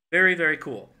radio. Very, very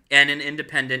cool. And an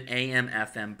independent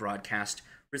AM/FM broadcast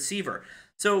receiver.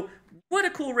 So, what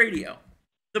a cool radio.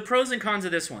 The pros and cons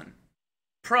of this one.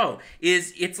 Pro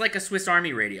is it's like a Swiss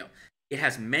Army radio. It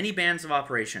has many bands of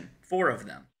operation, 4 of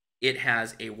them. It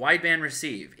has a wideband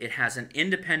receive. It has an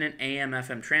independent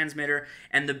AM/FM transmitter,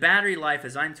 and the battery life,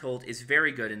 as I'm told, is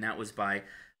very good, and that was by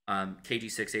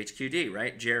KG6HQD,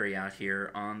 right? Jerry out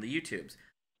here on the YouTubes.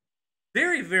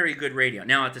 Very, very good radio.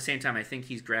 Now, at the same time, I think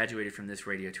he's graduated from this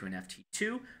radio to an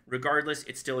FT2. Regardless,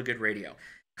 it's still a good radio.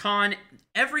 Con,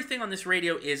 everything on this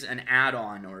radio is an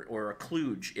add-on or a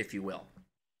kludge, if you will.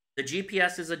 The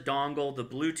GPS is a dongle, the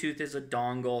Bluetooth is a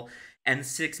dongle, and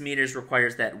 6 meters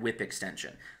requires that whip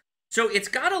extension. So it's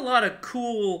got a lot of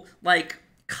cool, like,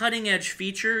 cutting-edge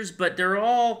features, but they're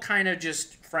all kind of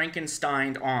just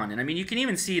Frankensteined on. And I mean, you can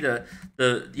even see the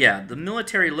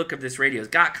military look of this radio. It's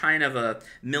got kind of a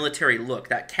military look.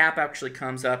 That cap actually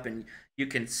comes up, and you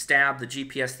can stab the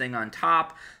GPS thing on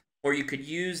top, or you could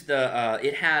use the,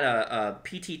 it had a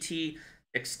PTT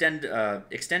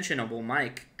extensionable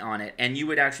mic on it, and you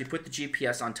would actually put the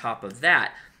GPS on top of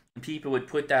that, and people would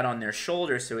put that on their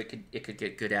shoulder so it could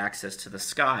get good access to the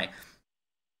sky.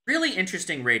 Really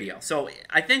interesting radio. So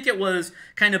I think it was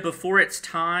kind of before its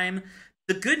time.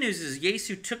 The good news is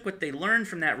Yaesu took what they learned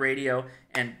from that radio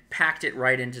and packed it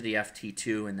right into the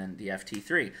FT2 and then the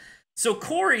FT3. So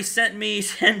Corey sent me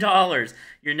 $10.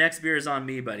 Your next beer is on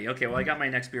me, buddy. Okay, well, I got my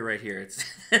next beer right here. It's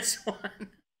this one.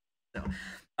 So,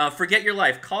 forget your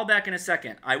life. Call back in a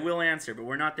second. I will answer, but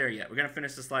we're not there yet. We're gonna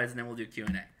finish the slides and then we'll do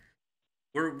Q&A.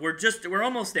 We're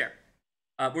almost there.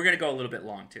 We're gonna go a little bit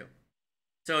long too.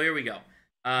 So here we go.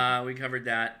 We covered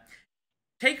that.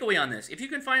 Takeaway on this: if you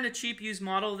can find a cheap used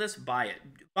model of this, buy it.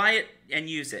 Buy it and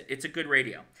use it. It's a good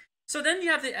radio. So then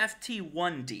you have the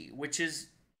FT1D, which is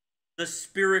the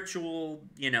spiritual,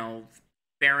 you know,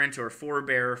 parent or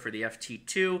forebearer for the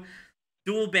FT2,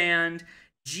 dual band,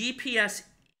 GPS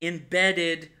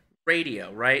embedded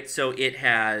radio, right? So it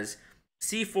has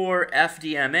C4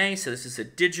 FDMA, so this is a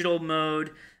digital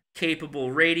mode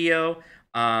capable radio,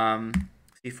 C4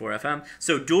 FM.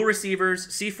 So dual receivers,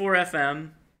 C4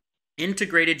 FM,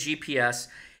 integrated GPS.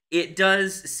 It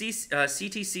does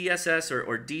CTCSS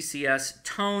or DCS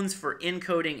tones for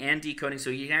encoding and decoding, so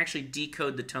you can actually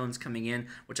decode the tones coming in,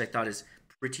 which I thought is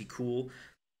pretty cool.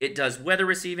 It does weather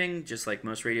receiving, just like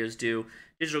most radios do.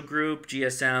 Digital group,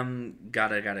 GSM,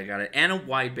 got it, and a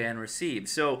wideband receive.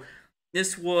 So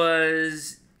this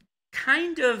was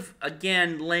kind of,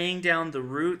 again, laying down the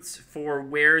roots for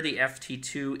where the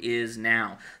FT2 is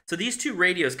now. So these two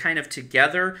radios kind of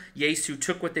together, Yaesu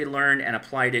took what they learned and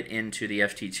applied it into the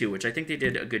FT2, which I think they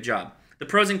did a good job. The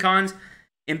pros and cons: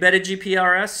 embedded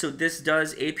GPRS, so this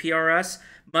does APRS,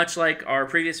 much like our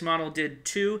previous model did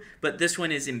too, but this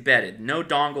one is embedded. No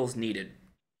dongles needed.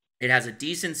 It has a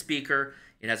decent speaker.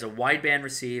 It has a wideband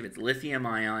receive. It's lithium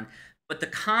ion. But the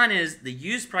con is the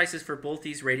used prices for both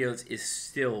these radios is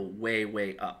still way,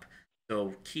 way up.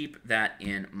 So keep that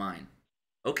in mind.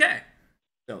 Okay.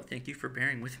 So thank you for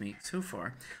bearing with me so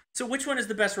far. So which one is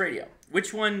the best radio?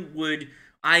 Which one would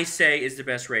I say is the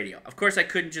best radio? Of course, I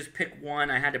couldn't just pick one.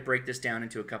 I had to break this down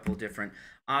into a couple of different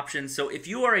options. So if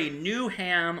you are a new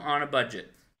ham on a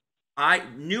budget,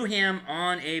 budget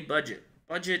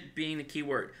being the key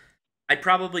word, I'd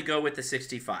probably go with the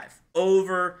 65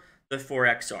 over the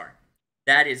 4XR.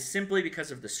 That is simply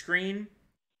because of the screen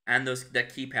and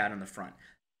that keypad on the front.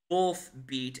 Both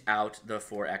beat out the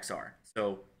 4XR.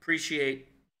 So appreciate,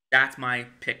 that's my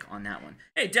pick on that one.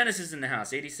 Hey, Dennis is in the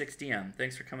house, 86DM.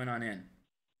 Thanks for coming on in.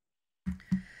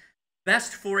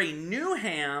 Best for a new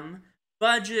ham,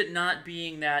 budget not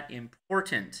being that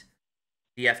important,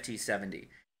 the FT70.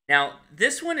 Now,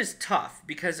 this one is tough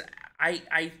because I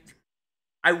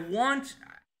want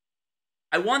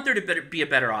there to be a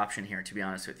better option here, to be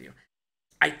honest with you.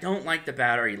 I don't like the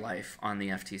battery life on the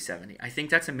FT70. I think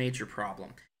that's a major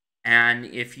problem. And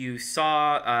if you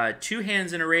saw Two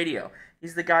Hands in a Radio,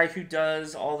 he's the guy who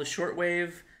does all the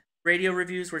shortwave radio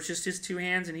reviews where it's just his two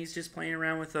hands and he's just playing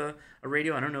around with a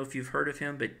radio. I don't know if you've heard of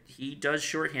him, but he does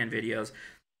shorthand videos.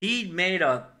 He made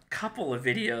a couple of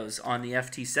videos on the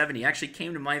FT70. He actually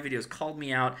came to my videos, called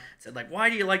me out, said, like, why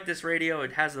do you like this radio?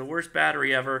 It has the worst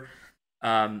battery ever.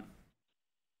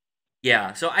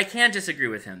 Yeah, so I can't disagree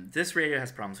with him. This radio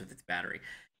has problems with its battery.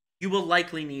 you will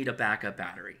likely need a backup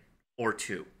battery or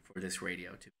two for this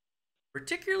radio, too.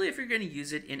 Particularly if you're going to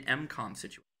use it in MCOM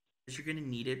situations, because you're going to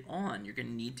need it on. You're going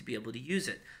to need to be able to use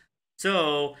it.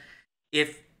 So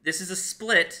if this is a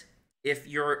split, if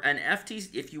you're an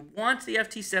if you want the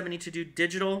FT70 to do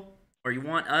digital, or you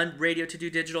want a radio to do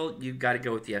digital, you've got to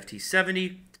go with the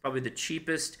FT70. It's probably the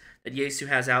cheapest that Yaesu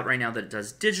has out right now that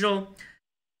does digital.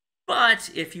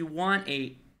 But if you want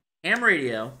a ham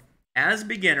radio as a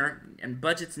beginner, and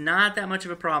budget's not that much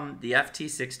of a problem, the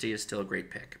FT60 is still a great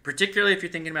pick. Particularly if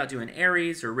you're thinking about doing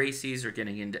Aries or racies or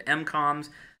getting into MCOMs,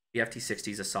 the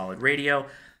FT60 is a solid radio.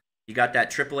 You got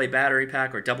that AAA battery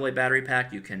pack or AA battery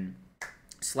pack, you can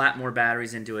slap more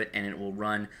batteries into it and it will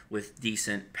run with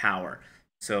decent power.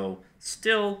 So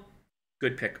still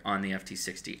good pick on the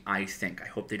FT60, I think. I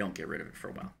hope they don't get rid of it for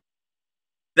a while.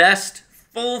 Best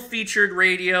full-featured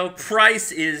radio,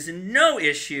 price is no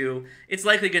issue. It's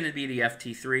likely going to be the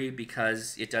FT3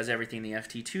 because it does everything the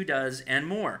FT2 does and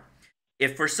more.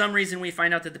 If for some reason we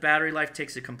find out that the battery life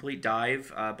takes a complete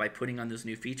dive by putting on those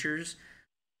new features,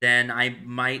 then I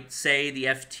might say the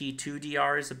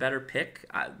FT2DR is a better pick.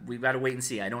 We've got to wait and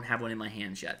see. I don't have one in my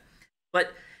hands yet.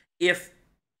 But if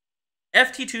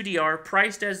FT2DR,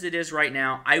 priced as it is right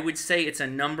now, I would say it's a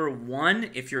number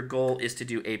one if your goal is to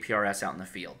do APRS out in the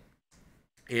field.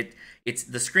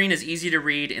 The screen is easy to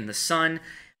read in the sun.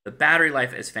 The battery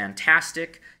life is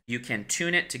fantastic. You can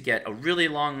tune it to get a really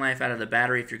long life out of the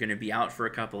battery if you're going to be out for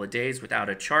a couple of days without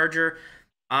a charger.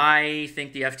 I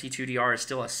think the FT2DR is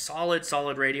still a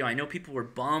solid radio. I know people were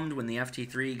bummed when the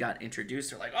FT3 got introduced.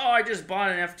 They're like, oh, I just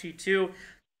bought an FT2.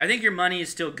 I think your money is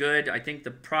still good. I think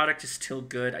the product is still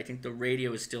good. I think the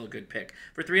radio is still a good pick.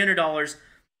 For $300,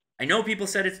 I know people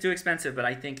said it's too expensive, but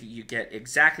I think you get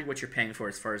exactly what you're paying for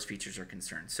as far as features are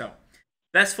concerned. So,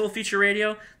 best full-feature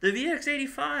radio, the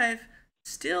VX85,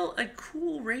 still a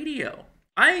cool radio.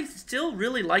 I still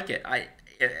really like it. I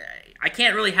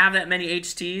can't really have that many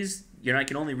HTs. You know, I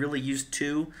can only really use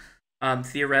two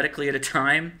theoretically at a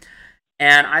time.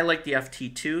 And I like the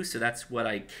FT2, so that's what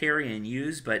I carry and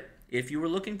use. But if you were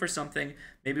looking for something,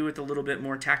 maybe with a little bit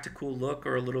more tactical look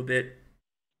or a little bit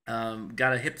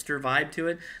got a hipster vibe to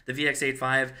it, the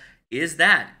VX85 is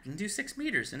that. You can do 6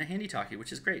 meters in a handy talkie,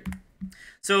 which is great.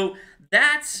 So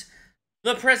that's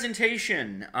the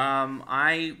presentation.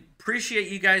 I appreciate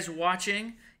you guys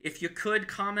watching. If you could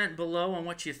comment below on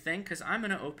what you think, because I'm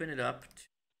going to open it up to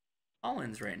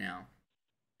Collins right now.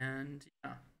 And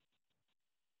yeah.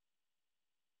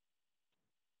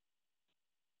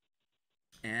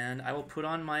 And I will put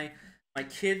on my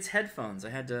kids' headphones. I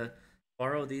had to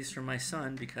borrow these from my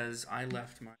son because I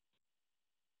left my...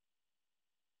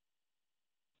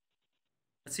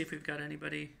 Let's see if we've got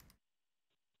anybody.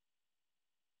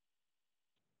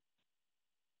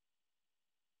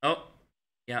 Oh,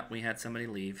 yeah, we had somebody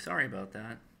leave. Sorry about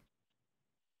that.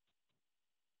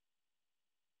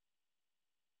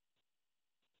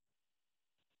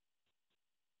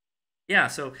 Yeah,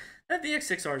 so that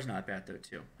VX6R is not bad though,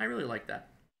 too. I really like that.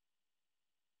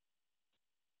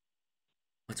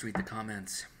 Let's read the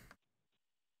comments.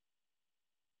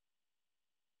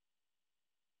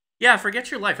 Yeah, forget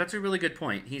your life. That's a really good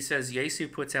point. He says Yaesu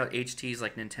puts out HTs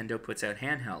like Nintendo puts out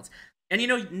handhelds. And, you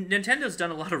know, Nintendo's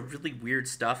done a lot of really weird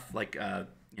stuff, like,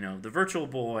 you know, the Virtual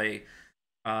Boy,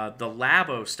 the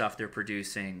Labo stuff they're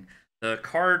producing, the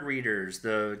card readers,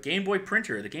 the Game Boy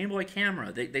printer, the Game Boy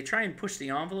camera. They try and push the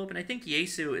envelope, and I think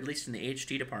Yaesu, at least in the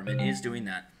HT department, is doing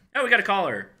that. Oh, we got a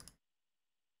caller.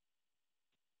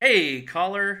 Hey,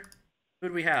 caller. Who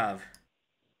do we have?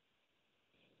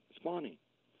 Spawny.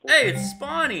 Hey, it's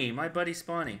Spawny, my buddy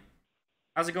Spawny.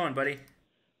 How's it going, buddy?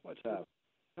 What's up?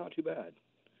 Not too bad.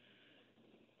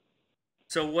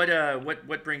 So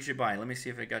what brings you by? Let me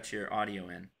see if I got your audio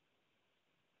in.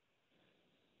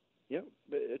 Yep,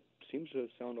 it seems to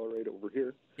sound all right over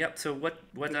here. Yep. So what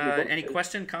any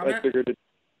question, comment?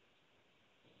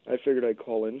 I figured I'd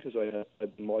call in because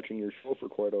I've been watching your show for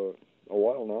quite a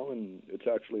while now, and it's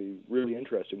actually really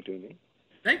interesting to me.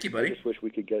 Thank you, buddy. I just wish we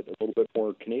could get a little bit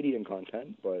more Canadian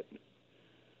content, but...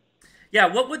 Yeah,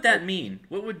 what would that mean?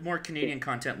 What would more Canadian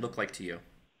content look like to you?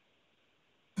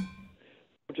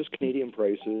 Just Canadian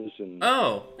prices and...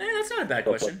 Oh, that's not a bad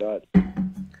question. Like that.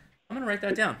 I'm going to write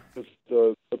that down.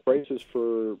 The prices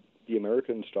for the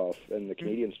American stuff and the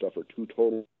Canadian stuff are two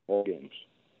total ball games.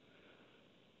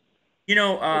 You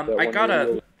know, I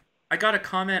got a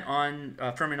comment on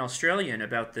from an Australian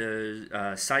about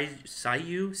the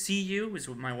CU is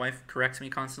what my wife corrects me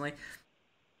constantly,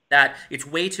 that it's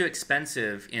way too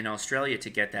expensive in Australia to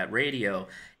get that radio,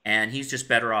 and he's just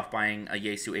better off buying a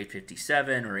Yaesu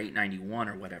 857 or 891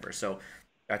 or whatever. So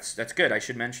That's good. I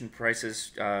should mention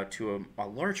prices to a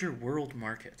larger world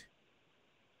market.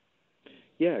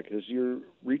 Yeah, because you're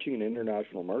reaching an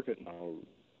international market now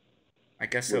I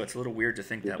guess so. with It's a little weird to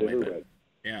think this that way, but internet.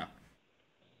 yeah,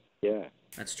 Yeah.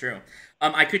 that's true.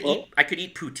 I could Well,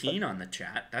 eat poutine on the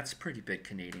chat. That's pretty big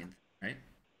Canadian, right?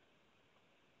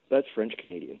 that's French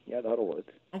Canadian. Yeah, that'll work.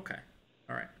 Okay.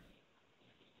 All right.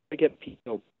 I get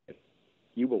Pinot bacon.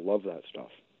 You will love that stuff.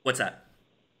 What's that?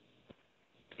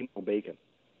 Pinot bacon.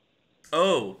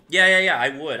 Oh, yeah. I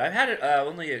would. I've had it I've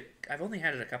only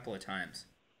had it a couple of times,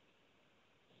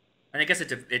 and I guess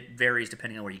it varies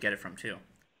depending on where you get it from too.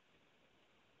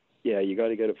 Yeah, you got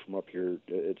to get it from up here.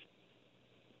 It's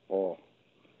oh,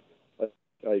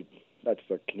 I that's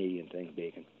the Canadian thing,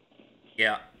 bacon.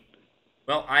 Yeah.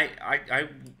 Well, I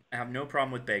have no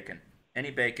problem with bacon.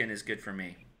 Any bacon is good for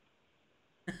me.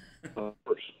 Of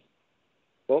course.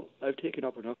 Well, I've taken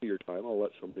up enough of your time. I'll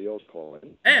let somebody else call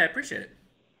in. Hey, I appreciate it.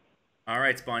 All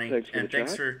right, Spawny, Thanks for and the chat.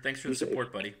 thanks for the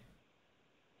support, buddy.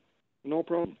 No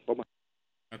problem. Bye-bye.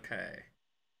 Okay.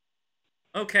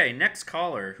 Okay, next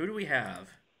caller. Who do we have?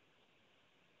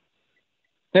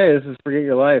 Hey, this is Forget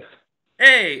Your Life.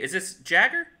 Hey, is this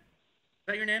Jagger? Is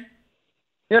that your name?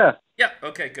 Yeah. Yeah.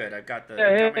 Okay, good. I've got the.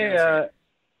 Yeah, got my notes here.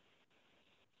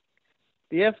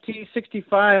 the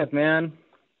FT65, man.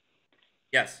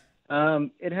 Yes.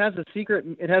 It has a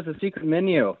secret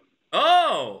menu.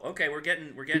 Oh, okay. We're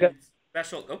getting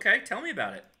special. Okay, tell me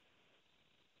about it.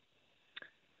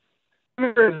 I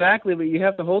don't remember exactly, but you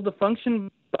have to hold the function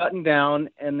button down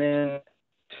and then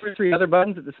 2 or 3 other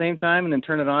buttons at the same time and then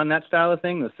turn it on, that style of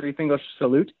thing, the 3-finger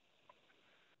salute.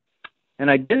 And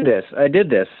I did this,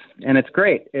 and it's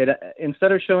great. It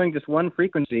instead of showing just one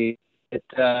frequency, it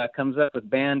comes up with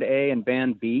band A and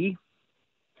band B,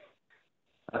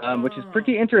 which is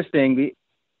pretty interesting.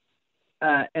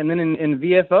 And then in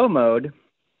VFO mode,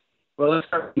 well, let's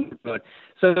start with mode.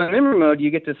 So in memory mode,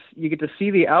 you get to see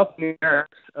the alphanumerics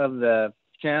of the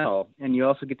channel, and you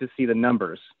also get to see the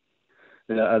numbers,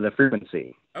 the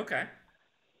frequency. Okay.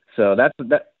 So that's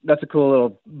a cool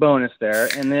little bonus there.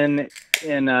 And then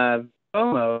in VFO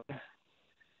mode,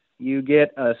 you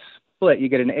get a split. You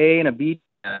get an A and a B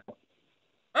channel.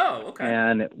 Oh, okay.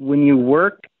 And when you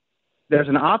work, there's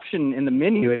an option in the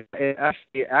menu. It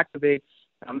actually activates.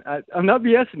 I'm not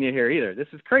BSing you here either. This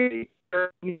is crazy. You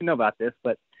need to know about this,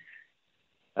 but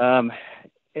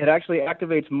it actually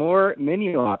activates more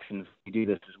menu options if you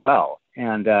do this as well.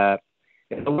 And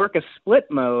it'll work a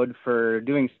split mode for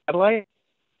doing satellite.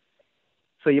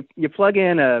 So you plug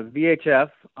in a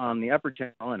VHF on the upper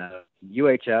channel and a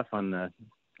UHF on the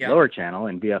lower channel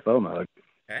in VFO mode.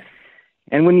 Okay.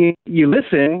 And when you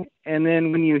listen, and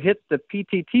then when you hit the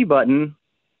PTT button,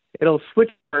 it'll switch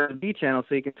to the B channel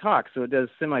so you can talk. So it does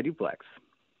semi-duplex.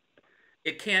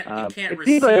 It can't it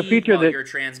receive like a feature while that you're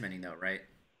transmitting, though, right?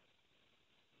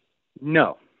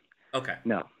 No. Okay.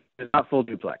 No, it's not full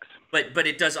duplex. But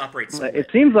it does operate split.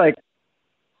 It seems like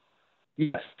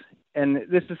yes. And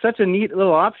this is such a neat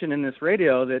little option in this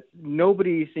radio that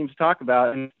nobody seems to talk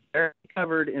about, and they're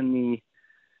covered in the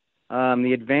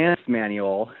advanced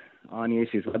manual on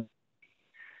Yaesu's web.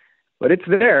 But it's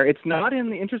there. It's not in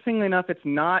the. Interestingly enough, it's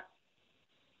not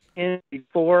in the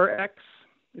 4X.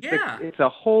 It's a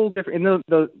whole different. And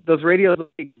those radios are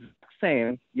the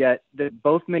same, yet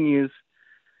both menus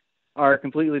are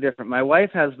completely different. My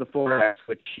wife has the 4X,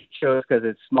 which she chose because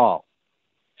it's small.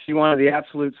 She wanted the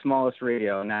absolute smallest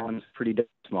radio, and that one's pretty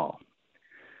small.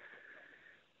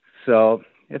 So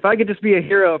if I could just be a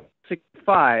hero of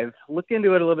 65, look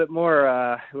into it a little bit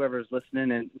more, whoever's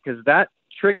listening, and because that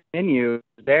trick menu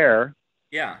is there.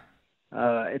 Yeah.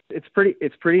 It's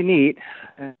pretty neat.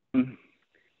 And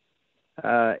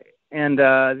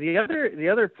the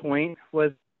other point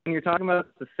was when you're talking about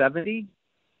the 70.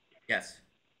 Yes.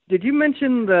 Did you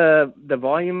mention the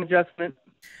volume adjustment?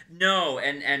 No,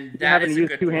 and that is a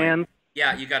good point. Hands?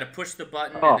 Yeah, you got to push the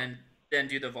button and then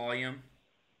do the volume.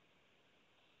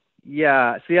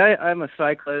 Yeah. See, I'm a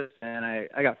cyclist, and I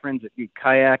got friends that do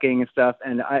kayaking and stuff,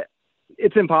 and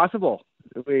it's impossible.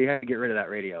 We had to get rid of that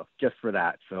radio just for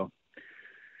that. So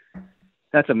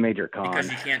that's a major con. Because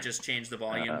you can't just change the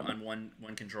volume on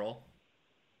one control.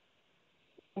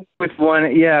 With one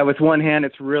hand,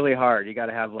 it's really hard. You got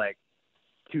to have like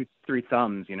 2-3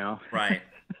 thumbs, you know. Right.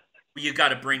 You got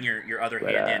to bring your other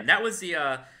hand in. That was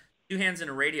the Two Hands in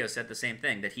a Radio said the same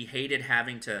thing, that he hated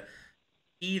having to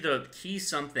key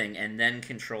something and then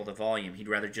control the volume. He'd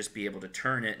rather just be able to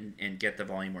turn it and get the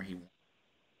volume where he wants.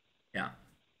 Yeah.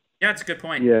 Yeah, it's a good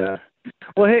point. Yeah.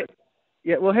 Well, hey,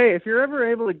 if you're ever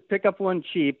able to pick up one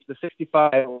cheap, the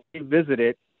 65, visit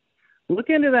it. Look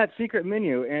into that secret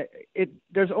menu.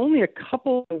 There's only a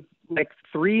couple of like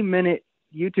 3-minute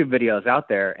YouTube videos out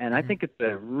there, and I think it's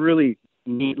a really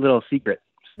neat little secret.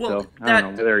 Well, so I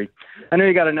don't know I know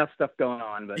you got enough stuff going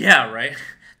on, but yeah, right.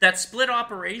 That split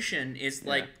operation is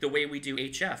like the way we do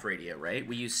HF radio, right?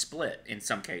 We use split in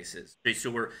some cases. So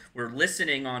we're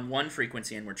listening on one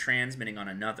frequency and we're transmitting on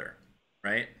another,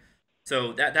 right?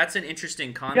 So that's an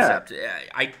interesting concept. Yeah.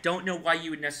 I don't know why you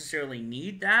would necessarily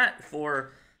need that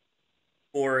for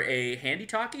a handy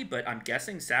talkie, but I'm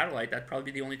guessing satellite. That'd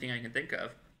probably be the only thing I can think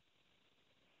of.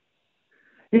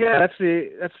 Yeah,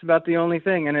 that's about the only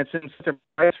thing, and it's in such a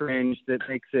price range that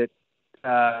makes it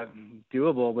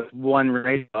doable with one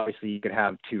radio. Obviously, you could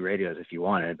have 2 radios if you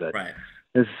wanted, but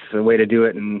this is a way to do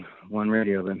it in one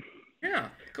radio. But yeah,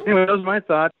 cool. Anyway, those are my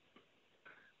thoughts.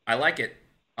 I like it.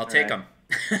 I'll take them.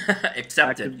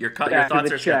 Accepted. Your thoughts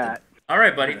are accepted. All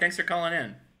right, buddy. Thanks for calling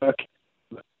in. Okay.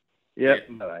 Yep.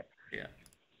 Bye. Yeah.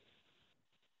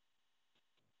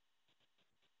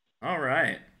 All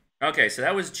right. Okay, so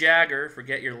that was Jagger,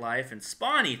 Forget Your Life, and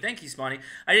Spawny. Thank you, Spawny.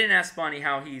 I didn't ask Spawny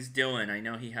how he's doing. I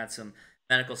know he had some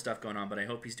medical stuff going on, but I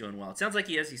hope he's doing well. It sounds like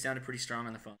he is. He sounded pretty strong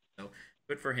on the phone, so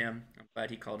good for him. I'm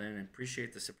glad he called in and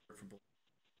appreciate the support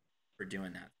for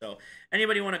doing that. So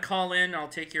anybody want to call in, I'll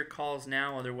take your calls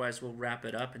now. Otherwise, we'll wrap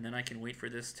it up, and then I can wait for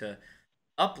this to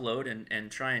upload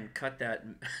and try and cut that,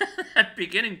 that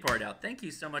beginning part out. Thank you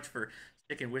so much for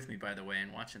sticking with me, by the way,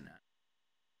 and watching that.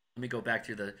 Let me go back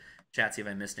through the chat, see if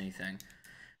I missed anything.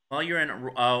 While you're in,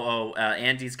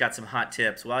 Andy's got some hot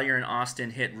tips. While you're in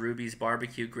Austin, hit Ruby's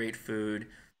Barbecue, great food,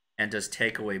 and does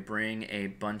takeaway. Bring a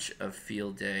bunch of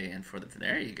field day, and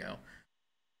there you go.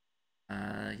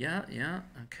 Yeah,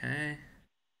 okay.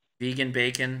 Vegan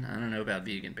bacon. I don't know about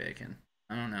vegan bacon.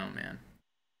 I don't know, man.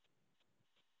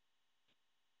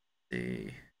 Let's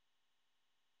see.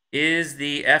 Is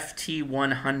the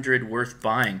FT100 worth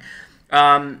buying?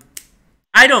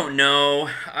 I don't know.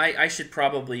 I should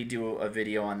probably do a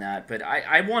video on that, but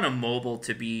I want a mobile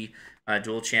to be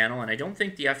dual channel, and I don't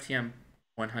think the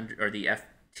FT100 or the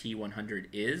FT100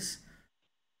 is.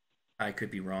 I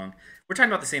could be wrong. We're talking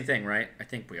about the same thing, right? I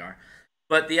think we are.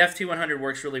 But the FT100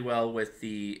 works really well with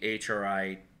the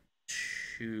HRI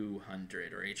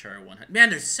 200 or HR100. Man,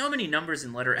 there's so many numbers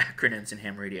and letter acronyms in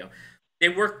ham radio. They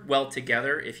work well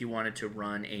together if you wanted to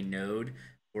run a node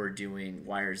for doing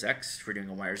Wires X, for doing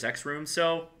a Wires X room.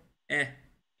 So, it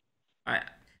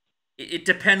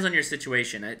depends on your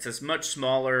situation. It's a much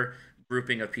smaller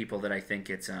grouping of people that I think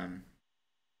it's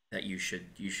that you should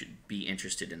be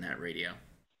interested in that radio.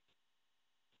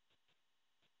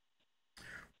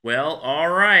 Well, all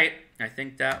right. I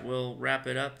think that will wrap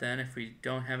it up then. If we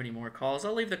don't have any more calls,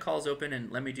 I'll leave the calls open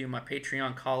and let me do my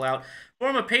Patreon call out.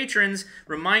 For my patrons,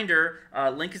 reminder,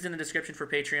 link is in the description for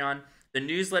Patreon. The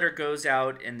newsletter goes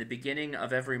out in the beginning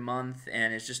of every month,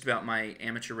 and it's just about my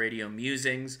amateur radio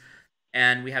musings.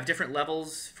 And we have different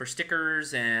levels for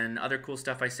stickers and other cool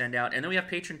stuff I send out. And then we have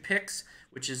patron picks,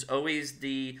 which is always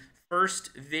the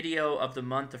first video of the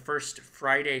month, the first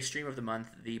Friday stream of the month.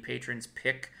 The patrons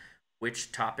pick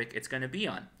which topic it's going to be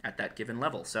on at that given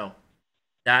level. So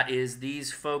that is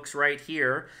these folks right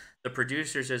here, the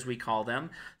producers as we call them.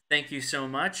 Thank you so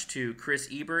much to Chris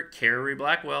Ebert, Carrie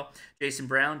Blackwell, Jason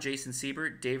Brown, Jason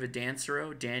Siebert, David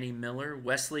Dancero, Danny Miller,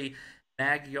 Wesley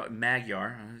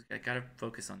Magyar. I got to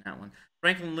focus on that one.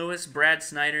 Franklin Lewis, Brad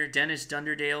Snyder, Dennis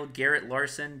Dunderdale, Garrett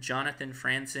Larson, Jonathan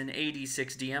Franson,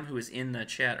 AD6DM, who was in the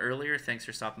chat earlier. Thanks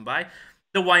for stopping by.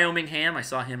 The Wyoming Ham, I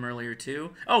saw him earlier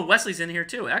too. Oh, Wesley's in here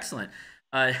too. Excellent.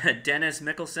 Dennis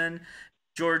Mickelson,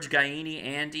 George Gaini,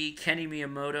 Andy, Kenny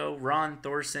Miyamoto, Ron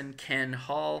Thorson, Ken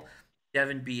Hall,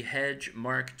 Devin B. Hedge,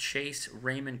 Mark Chase,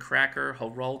 Raymond Cracker,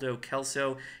 Geraldo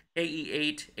Kelso,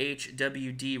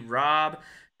 KE8HWD Rob,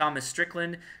 Thomas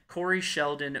Strickland, Corey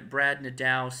Sheldon, Brad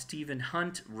Nadow, Stephen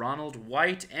Hunt, Ronald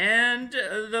White, and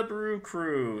the Brew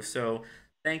Crew. So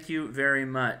thank you very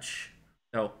much.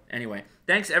 So anyway,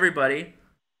 thanks everybody.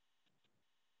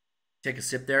 Take a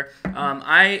sip there.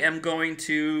 I am going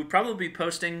to probably be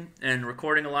posting and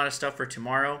recording a lot of stuff for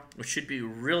tomorrow, which should be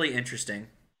really interesting.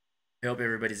 I hope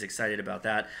everybody's excited about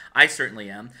that. I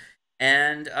certainly am.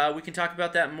 And we can talk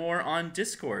about that more on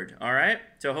Discord, all right?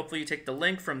 So hopefully you take the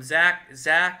link from Zach.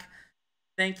 Zach,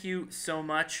 thank you so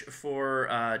much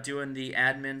for doing the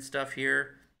admin stuff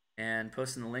here and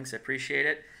posting the links. I appreciate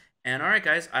it. And all right,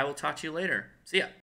 guys, I will talk to you later. See ya.